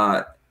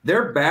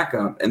their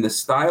backup and the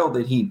style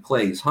that he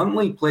plays.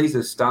 Huntley plays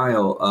a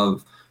style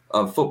of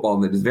football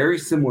that is very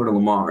similar to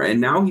Lamar, and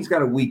now he's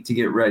got a week to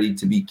get ready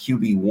to be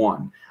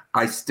QB1.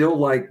 I still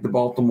like the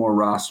Baltimore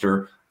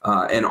roster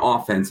and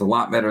offense a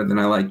lot better than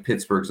I like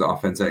Pittsburgh's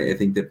offense. I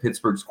think that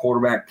Pittsburgh's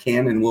quarterback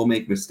can and will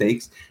make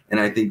mistakes, and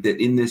I think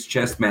that in this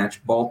chess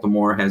match,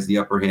 Baltimore has the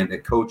upper hand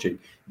at coaching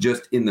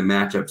just in the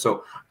matchup.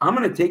 So I'm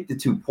going to take the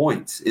 2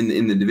 points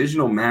in the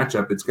divisional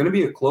matchup. It's going to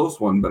be a close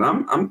one, but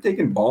I'm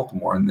taking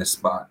Baltimore in this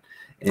spot.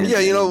 And,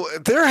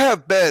 there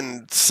have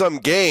been some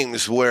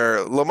games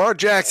where Lamar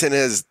Jackson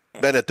has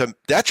been at the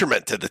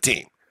detriment to the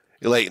team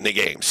late in the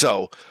game.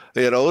 So,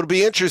 it'll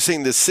be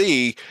interesting to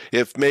see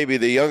if maybe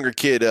the younger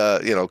kid,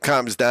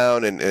 calms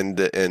down and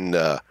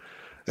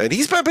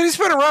he's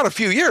been around a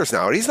few years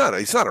now. He's not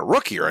a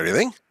rookie or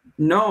anything.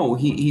 No,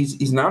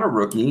 he's not a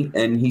rookie,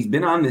 and he's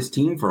been on this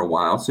team for a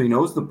while, so he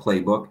knows the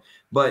playbook.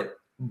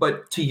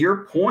 But to your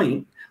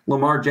point,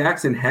 Lamar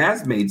Jackson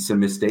has made some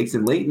mistakes,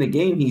 and late in the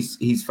game,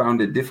 he's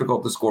found it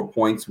difficult to score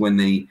points when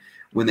they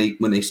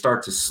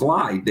start to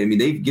slide. I mean,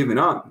 they've given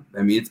up.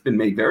 I mean, it's been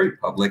made very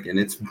public, and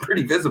it's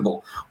pretty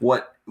visible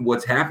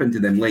what's happened to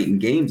them late in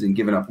games and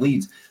giving up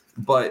leads.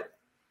 But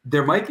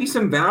there might be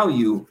some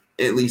value,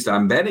 at least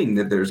I'm betting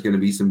that there's going to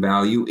be some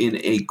value in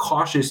a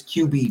cautious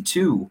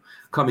QB2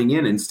 coming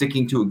in and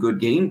sticking to a good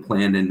game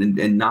plan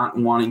and not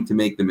wanting to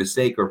make the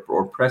mistake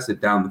or press it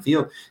down the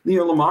field.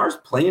 Lamar's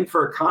playing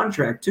for a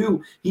contract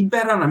too. He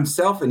bet on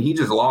himself and he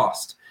just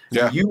lost.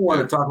 Yeah. You want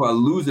to talk about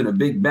losing a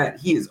big bet.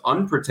 He is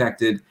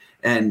unprotected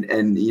and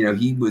he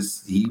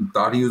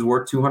thought he was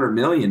worth $200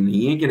 million.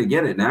 He ain't going to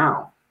get it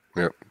now.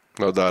 Yep.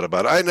 No doubt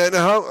about it. And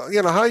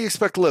how you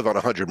expect to live on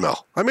 $100 million?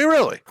 I mean,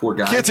 really? Poor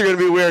guy. Kids are going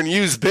to be wearing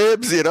used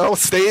bibs.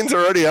 Stains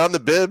already on the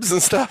bibs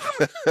and stuff.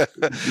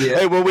 Yeah.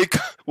 Hey, when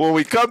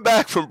we come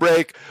back from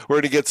break, we're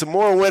going to get some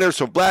more winners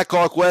from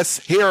Blackhawk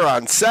West here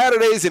on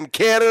Saturdays in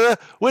Canada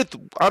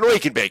on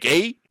Wake and Bake,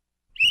 eh?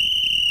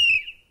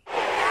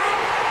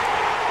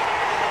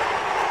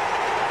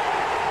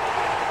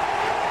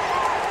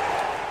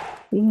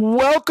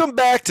 Welcome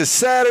back to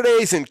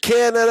Saturdays in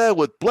Canada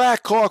with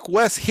Blackhawk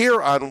West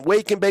here on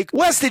Wake and Bake.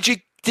 Wes, did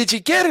you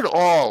get it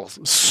all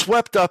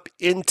swept up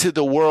into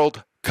the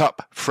World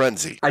Cup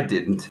frenzy? I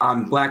didn't.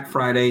 On Black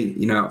Friday,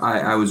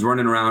 I was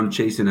running around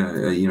chasing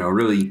a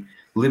really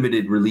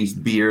limited release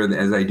beer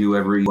as I do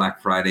every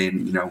Black Friday,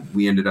 and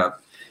we ended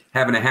up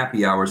having a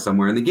happy hour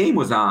somewhere, and the game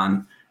was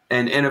on,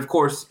 and of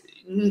course,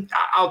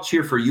 I'll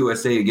cheer for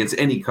USA against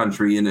any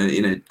country in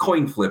a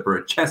coin flip or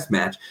a chess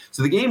match.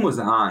 So the game was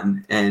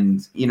on,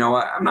 and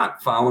I'm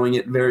not following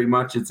it very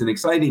much. It's an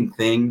exciting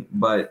thing,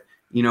 but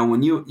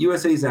when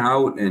USA's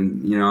out,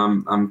 and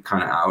I'm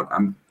kind of out.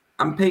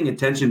 I'm paying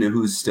attention to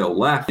who's still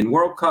left. And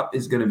World Cup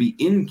is going to be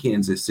in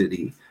Kansas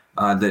City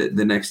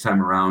the next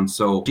time around.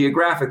 So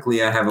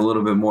geographically, I have a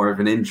little bit more of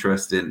an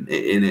interest in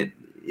it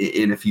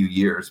in a few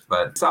years,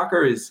 but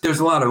soccer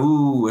there's a lot of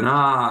ooh and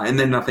ah, and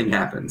then nothing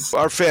happens.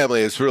 Our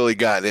family has really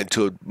gotten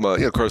into it.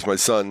 Of course, my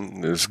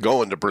son is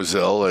going to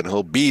Brazil, and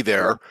he'll be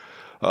there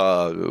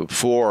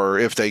for,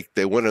 if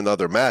they win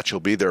another match, he'll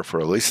be there for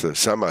at least the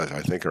semis,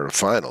 I think, or the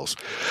finals.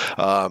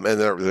 And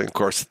of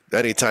course,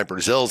 anytime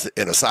Brazil's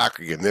in a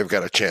soccer game, they've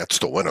got a chance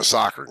to win a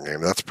soccer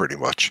game. That's pretty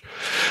much.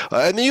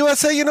 And the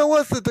USA, you know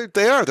what?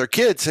 They're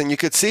kids, and you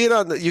could see it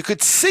on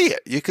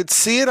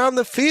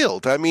the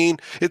field. I mean,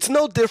 it's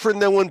no different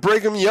than when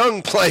Brigham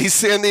Young plays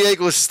San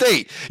Diego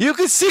State. You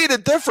could see the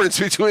difference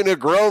between a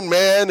grown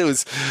man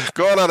who's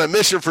gone on a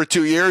mission for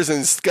 2 years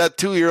and's got a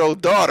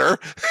 2-year-old daughter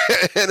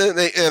and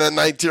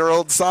a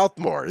 19-year-old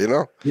sophomore,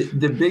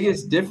 The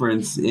biggest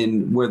difference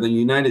in where the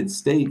United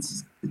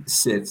States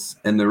sits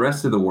and the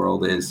rest of the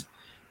world is,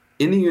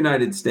 in the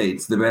United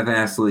States,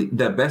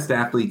 the best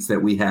athletes that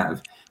we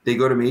have, they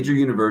go to major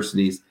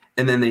universities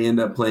and then they end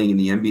up playing in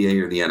the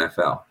NBA or the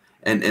NFL.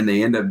 And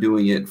they end up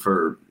doing it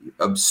for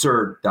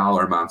absurd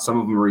dollar amounts. Some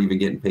of them are even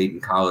getting paid in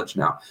college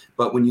now.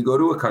 But when you go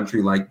to a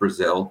country like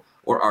Brazil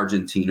or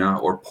Argentina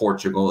or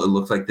Portugal, it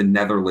looks like the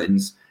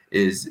Netherlands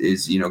is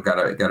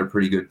got a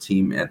pretty good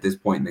team at this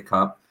point in the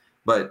cup.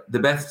 But the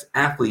best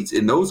athletes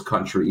in those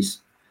countries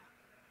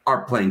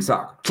are playing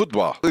soccer.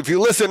 Football. If you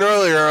listen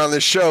earlier on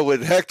the show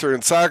with Hector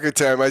and Soccer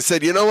Time, I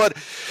said, you know what?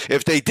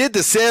 If they did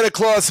the Santa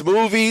Claus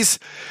movies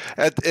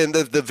in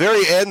the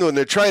very end when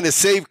they're trying to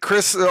save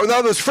Chris, no,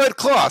 it was Fred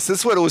Claus.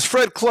 That's what it was,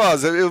 Fred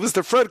Claus. It was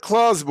the Fred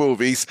Claus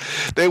movies.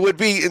 They wouldn't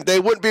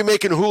be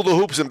making hula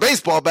hoops and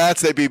baseball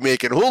bats. They'd be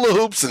making hula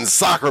hoops and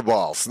soccer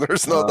balls.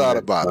 There's no doubt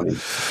about it.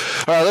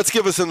 All right, let's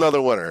give us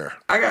another winner here.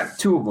 I got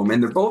two of them,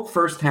 and they're both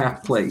first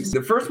half plays.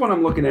 The first one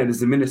I'm looking at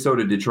is the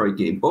Minnesota-Detroit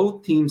game.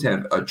 Both teams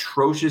have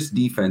atrocious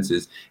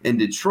defenses. And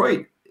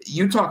Detroit,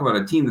 you talk about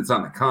a team that's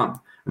on the come.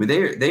 I mean,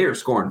 they are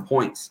scoring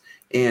points.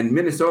 And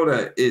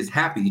Minnesota is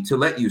happy to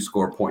let you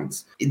score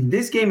points.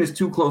 This game is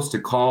too close to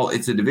call.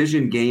 It's a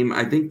division game.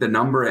 I think the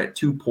number at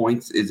 2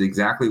 points is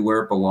exactly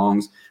where it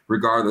belongs,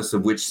 regardless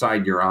of which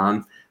side you're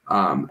on.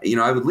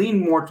 I would lean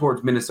more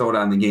towards Minnesota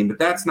on the game, but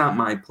that's not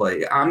my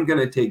play. I'm going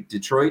to take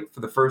Detroit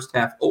for the first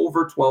half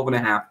over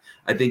 12.5.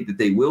 I think that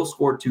they will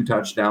score 2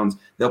 touchdowns.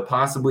 They'll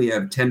possibly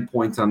have 10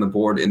 points on the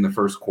board in the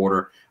first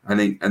quarter. I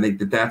think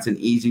that that's an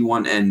easy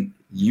one, and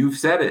you've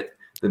said it.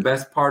 The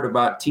best part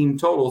about team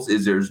totals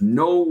is there's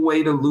no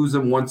way to lose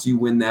them once you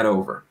win that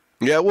over.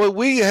 Yeah, well,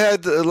 we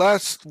had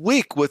last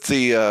week with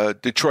the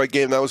Detroit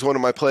game. That was one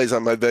of my plays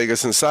on my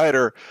Vegas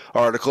Insider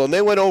article, and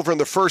they went over in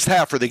the first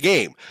half of the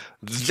game.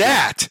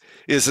 That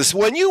is this,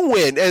 when you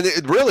win, and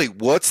really,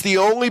 what's the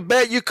only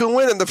bet you can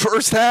win in the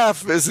first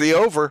half is the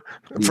over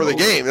for the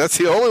game. That's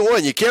the only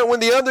one. You can't win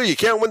the under. You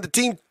can't win the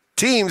teams.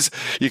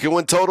 You can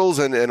win totals,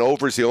 and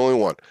over's the only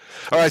one.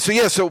 All right,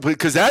 so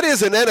because that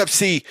is an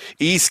NFC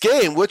East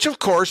game, which of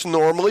course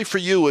normally for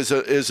you is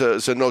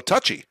a no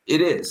touchy.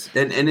 It is,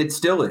 and it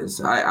still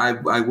is.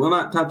 I will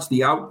not touch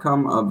the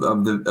outcome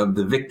of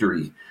the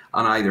victory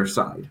on either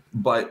side,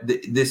 but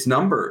this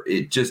number,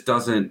 it just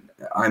doesn't.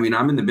 I mean,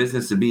 I'm in the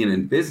business of being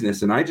in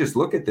business, and I just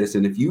look at this,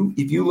 and if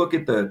you look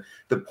at the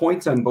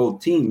points on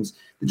both teams,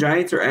 the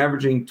Giants are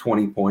averaging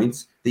 20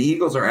 points. The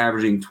Eagles are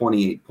averaging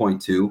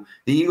 28.2.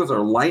 The Eagles are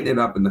lighting it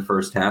up in the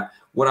first half.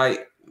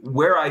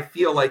 Where I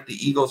feel like the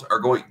Eagles are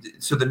going,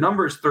 so the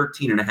number is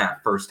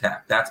 13.5 first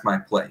half. That's my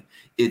play.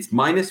 It's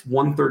minus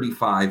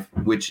 135,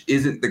 which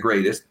isn't the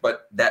greatest,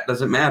 but that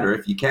doesn't matter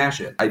if you cash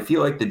it. I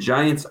feel like the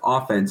Giants'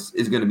 offense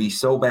is going to be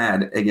so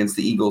bad against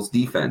the Eagles'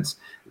 defense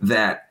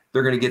that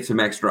they're going to get some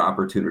extra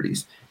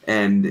opportunities.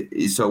 And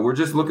so we're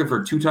just looking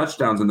for 2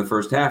 touchdowns in the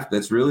first half.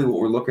 That's really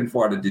what we're looking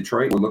for out of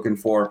Detroit. We're looking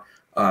for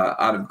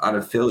out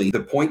of Philly.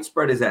 The point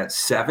spread is at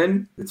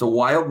 7. It's a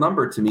wild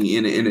number to me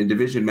in a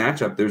division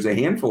matchup. There's a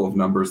handful of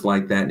numbers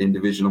like that in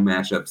divisional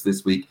matchups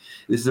this week.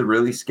 This is a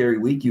really scary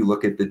week. You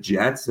look at the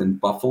Jets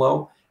and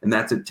Buffalo, and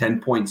that's a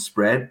 10-point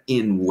spread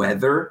in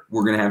weather.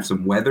 We're going to have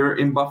some weather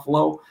in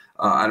Buffalo.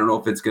 I don't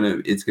know if it's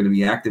going to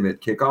be active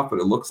at kickoff, but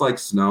it looks like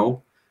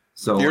snow.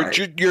 So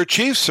your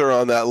Chiefs are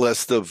on that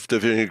list of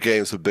division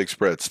games with big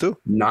spreads too.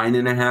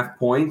 9.5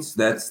 points.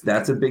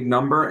 That's a big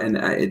number, and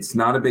it's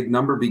not a big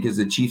number because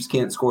the Chiefs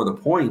can't score the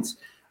points.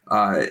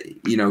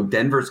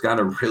 Denver's got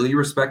a really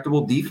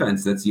respectable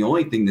defense. That's the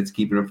only thing that's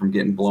keeping them from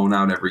getting blown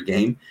out every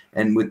game.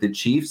 And with the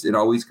Chiefs, it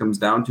always comes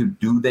down to,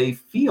 do they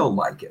feel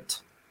like it?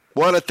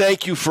 Want to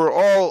thank you for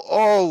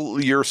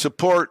all your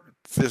support.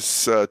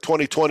 This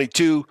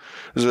 2022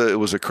 it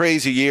was a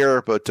crazy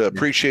year, but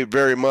appreciate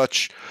very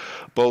much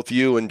both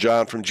you and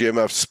John from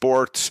GMF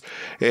Sports,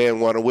 and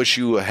want to wish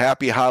you a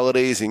happy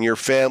holidays and your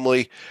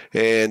family.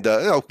 And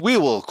we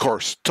will, of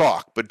course,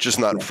 talk, but just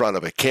not in front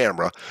of a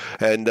camera.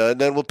 And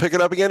then we'll pick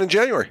it up again in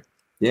January.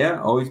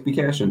 Yeah, always be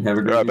cashing. Have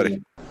a great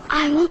buddy.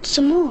 I want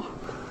some more.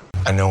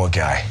 I know a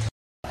guy.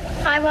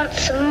 I want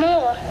some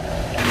more.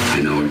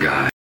 I know a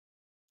guy.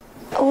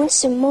 I want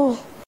some more.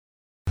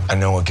 I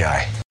know a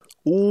guy.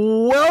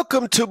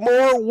 Welcome to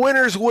more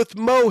Winners with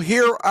Mo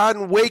here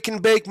on Wake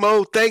and Bake.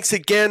 Mo, thanks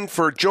again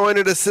for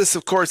joining us. This,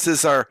 of course,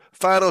 is our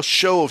final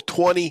show of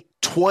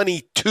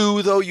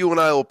 2022, though you and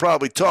I will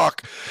probably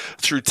talk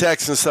through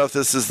text and stuff.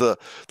 This is the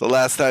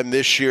last time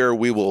this year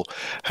we will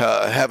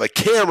have a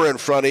camera in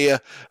front of you.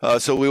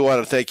 So we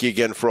want to thank you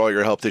again for all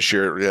your help this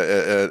year.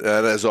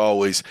 And as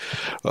always,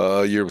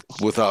 you're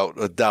without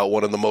a doubt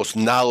one of the most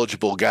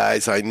knowledgeable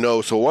guys I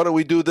know. So why don't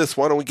we do this?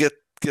 Why don't we get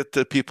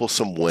the people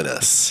some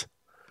winners?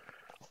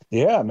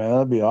 Yeah, man,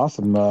 that'd be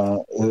awesome.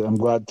 I'm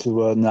glad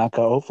to knock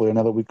out hopefully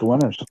another week of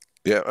winners.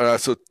 Yeah,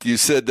 so you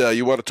said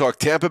you want to talk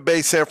Tampa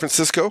Bay, San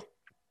Francisco?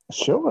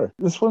 Sure.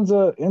 This one's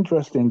an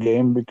interesting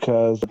game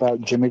because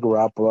about Jimmy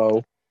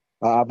Garoppolo.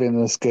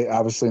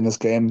 Obviously in this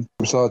game,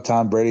 we saw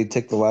Tom Brady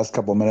take the last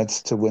couple of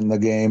minutes to win the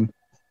game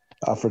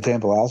for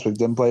Tampa last week.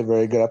 Didn't play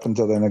very good up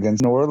until then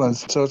against New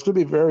Orleans. So it's going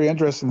to be very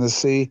interesting to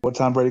see what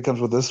Tom Brady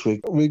comes with this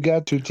week. We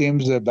got 2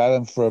 teams that are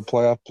battling for a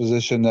playoff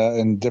position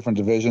in different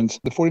divisions.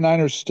 The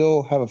 49ers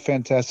still have a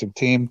fantastic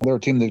team. They're a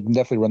team that can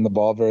definitely run the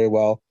ball very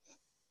well.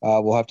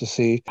 We'll have to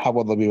see how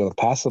well they'll be able to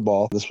pass the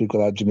ball this week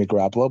without Jimmy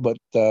Garoppolo, but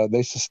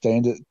they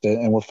sustained it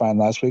and were fine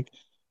last week.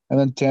 And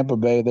then Tampa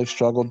Bay, they've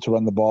struggled to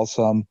run the ball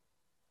some.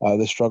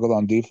 They struggled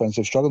on defense.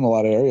 They've struggled in a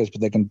lot of areas, but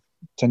they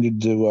continue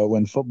to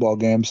win football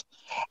games.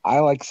 I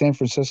like San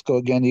Francisco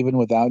again, even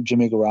without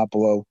Jimmy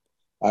Garoppolo.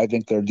 I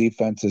think their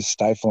defense is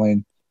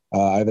stifling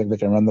I think they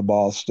can run the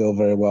ball still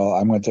very well.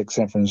 I'm going to take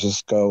San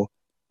Francisco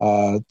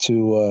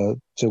to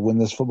win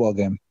this football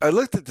game. I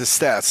looked at the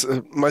stats.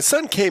 My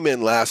son came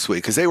in last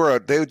week because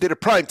they did a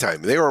prime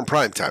time. They were in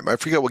prime time. I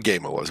forget what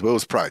game it was, but it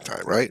was prime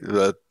time, right?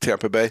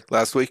 Tampa Bay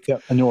last week. Yeah,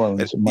 New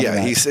Orleans.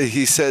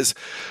 He says.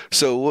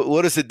 So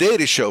what does the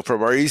data show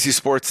from our Easy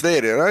Sports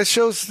data? And it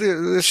shows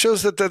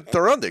that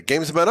they're under.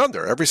 Games have been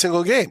under every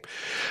single game.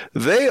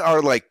 They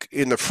are like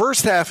in the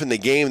first half in the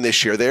game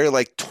this year. They're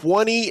like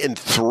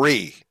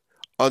 20-3.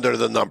 Under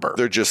the number,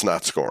 they're just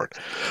not scoring.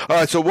 All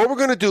right, so what we're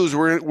going to do is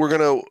we're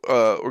going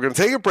to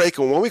take a break,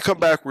 and when we come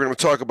back, we're going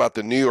to talk about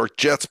the New York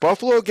Jets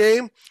Buffalo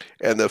game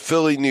and the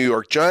Philly New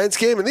York Giants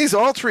game, and these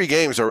all three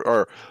games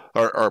are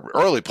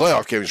early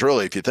playoff games,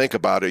 really, if you think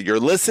about it. You're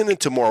listening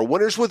to more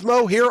Winners with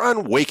Mo here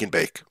on Wake and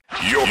Bake.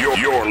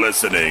 You're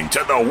listening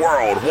to the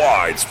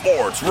Worldwide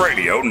Sports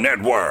Radio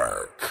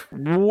Network.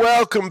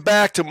 Welcome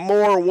back to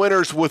more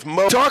Winners with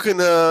Mo. Talking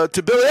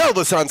to Billy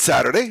Elvis on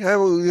Saturday.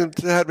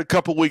 I had a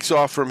couple weeks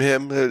off from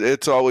him.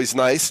 It's always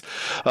nice.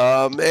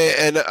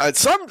 And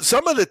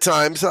some of the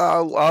times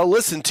I'll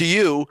listen to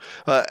you,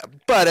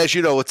 but as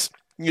you know, it's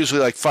usually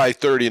like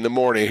 5:30 in the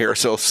morning here,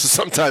 so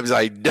sometimes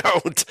I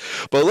don't.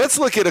 But let's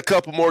look at a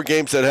couple more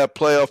games that have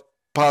playoff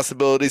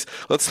possibilities.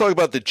 Let's talk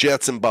about the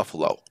Jets and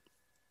Buffalo.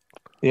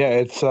 Yeah,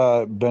 it's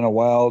been a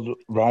wild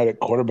ride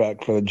at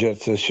quarterback for the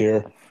Jets this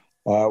year.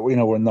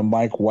 We're in the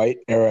Mike White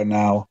era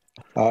now.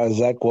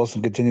 Zach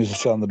Wilson continues to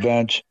sit on the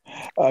bench.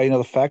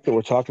 The fact that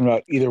we're talking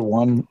about either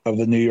one of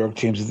the New York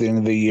teams at the end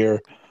of the year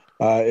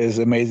is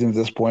amazing at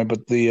this point,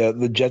 but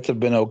the Jets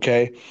have been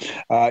okay.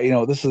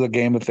 This is a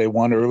game that they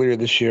won earlier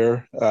this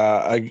year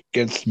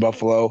against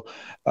Buffalo.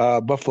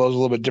 Buffalo's a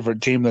little bit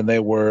different team than they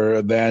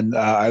were then.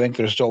 I think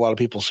there's still a lot of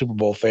people Super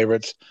Bowl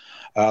favorites.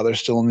 They're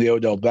still in the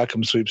Odell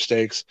Beckham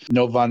sweepstakes.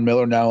 No Von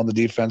Miller now on the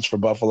defense for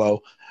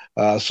Buffalo.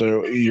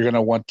 So you're going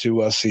to want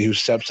to see who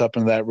steps up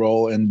in that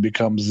role and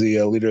becomes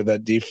the leader of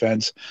that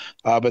defense.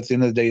 But at the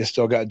end of the day, you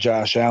still got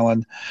Josh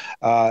Allen.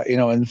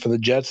 And for the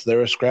Jets,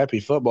 they're a scrappy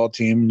football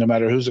team. No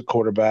matter who's at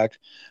quarterback,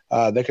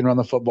 they can run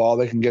the football.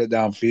 They can get it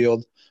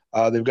downfield.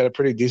 They've got a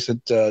pretty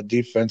decent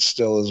defense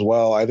still as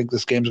well. I think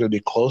this game's going to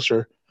be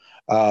closer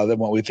than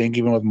what we think,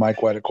 even with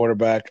Mike White at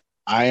quarterback.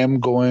 I am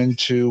going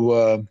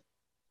to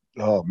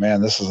oh,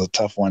 man, this is a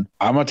tough one.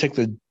 I'm going to take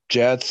the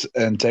Jets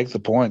and take the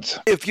points.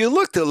 If you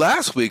looked at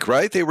last week,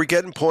 right, they were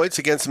getting points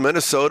against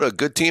Minnesota, a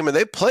good team, and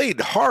they played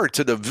hard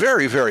to the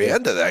very, very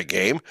end of that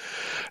game.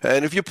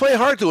 And if you play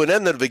hard to an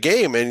end of the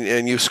game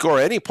and you score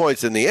any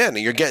points in the end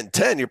and you're getting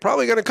 10, you're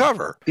probably going to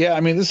cover. Yeah, I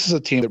mean, this is a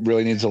team that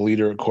really needs a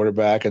leader at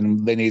quarterback,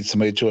 and they need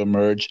somebody to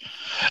emerge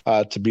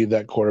to be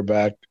that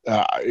quarterback.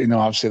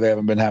 Obviously they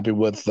haven't been happy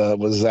with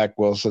Zach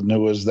Wilson, who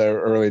was their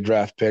early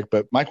draft pick,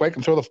 but Mike White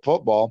can throw the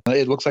football.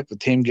 It looks like the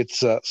team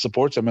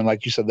supports him, and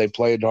like you said, they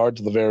played hard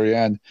to the very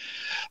end.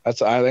 I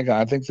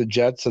think the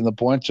Jets and the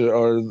points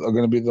are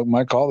going to be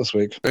my call this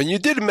week. And you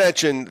did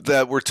mention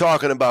that we're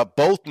talking about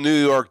both New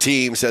York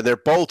teams, and they're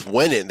both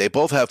winning. They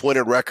both have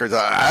winning records.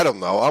 I don't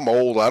know. I'm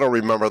old. I don't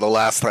remember the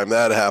last time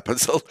that happened.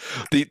 So,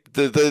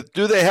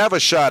 do they have a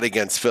shot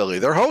against Philly?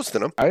 They're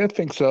hosting them. I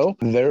think so.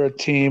 They're a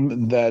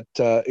team that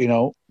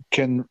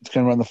can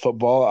run the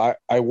football.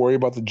 I worry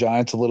about the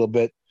Giants a little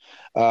bit.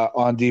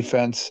 On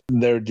defense,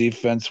 their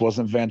defense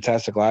wasn't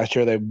fantastic last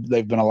year.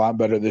 They've been a lot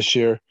better this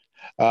year.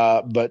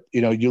 But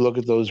you look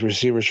at those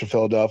receivers for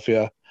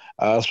Philadelphia,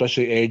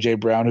 especially A.J.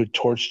 Brown, who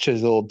torched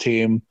his little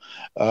team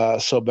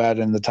so bad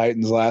in the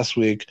Titans last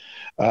week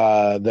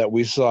that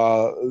we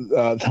saw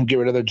them get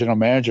rid of their general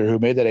manager who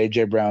made that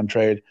A.J. Brown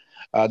trade.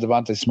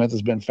 Devontae Smith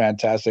has been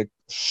fantastic,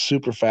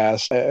 super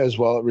fast as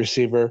well at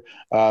receiver.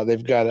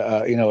 They've got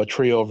a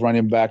trio of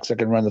running backs that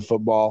can run the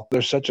football.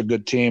 They're such a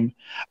good team.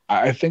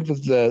 I think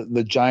that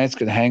the Giants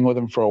can hang with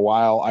them for a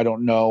while. I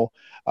don't know.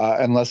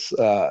 Unless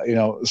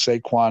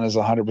Saquon is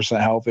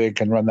 100% healthy and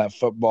can run that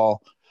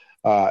football,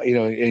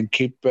 and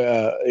keep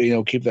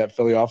that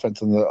Philly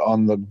offense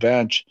on the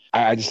bench.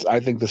 I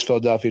think this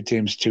Philadelphia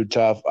team's too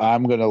tough.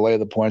 I'm going to lay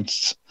the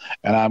points,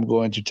 and I'm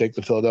going to take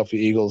the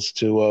Philadelphia Eagles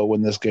to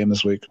win this game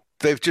this week.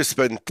 They've just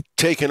been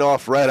taking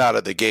off right out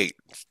of the gate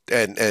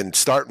and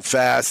starting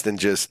fast and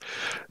just,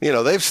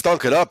 they've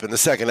stunk it up in the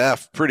second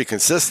half pretty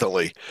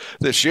consistently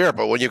this year.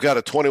 But when you've got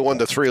a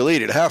 21-3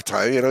 lead at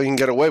halftime, you can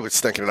get away with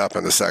stinking it up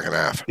in the second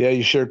half. Yeah,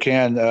 you sure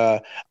can.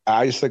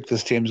 I just think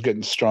this team's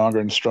getting stronger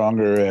and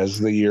stronger as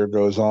the year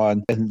goes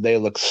on. And they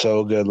look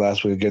so good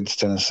last week against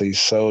Tennessee,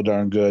 so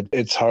darn good.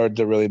 It's hard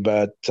to really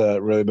bet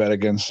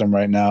against them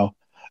right now.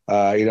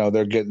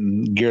 They're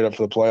getting geared up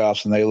for the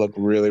playoffs, and they look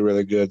really,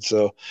 really good.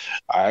 So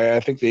I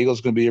think the Eagles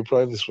are going to be your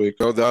play this week.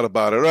 No doubt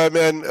about it. All right,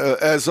 man,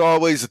 as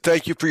always,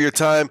 thank you for your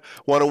time.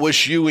 Want to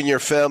wish you and your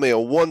family a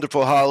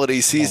wonderful holiday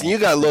season. You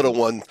got a little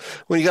one.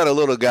 When you got a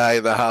little guy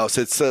in the house,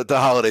 it's the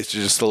holidays are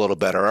just a little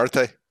better, aren't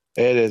they?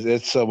 It is.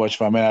 It's so much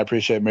fun, man. I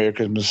appreciate Merry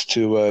Christmas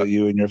to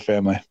you and your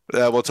family.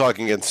 We'll talk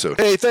again soon.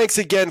 Hey, thanks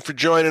again for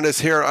joining us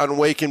here on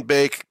Wake and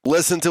Bake.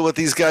 Listen to what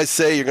these guys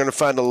say. You're going to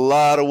find a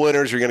lot of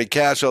winners. You're going to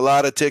cash a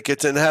lot of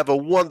tickets and have a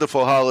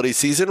wonderful holiday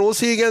season. We'll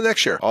see you again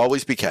next year.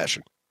 Always be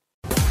cashing.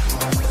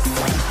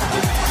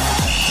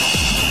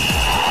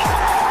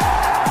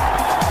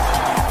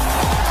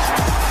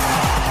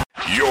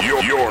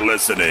 You're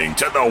listening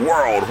to the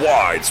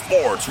Worldwide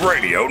Sports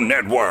Radio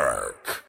Network.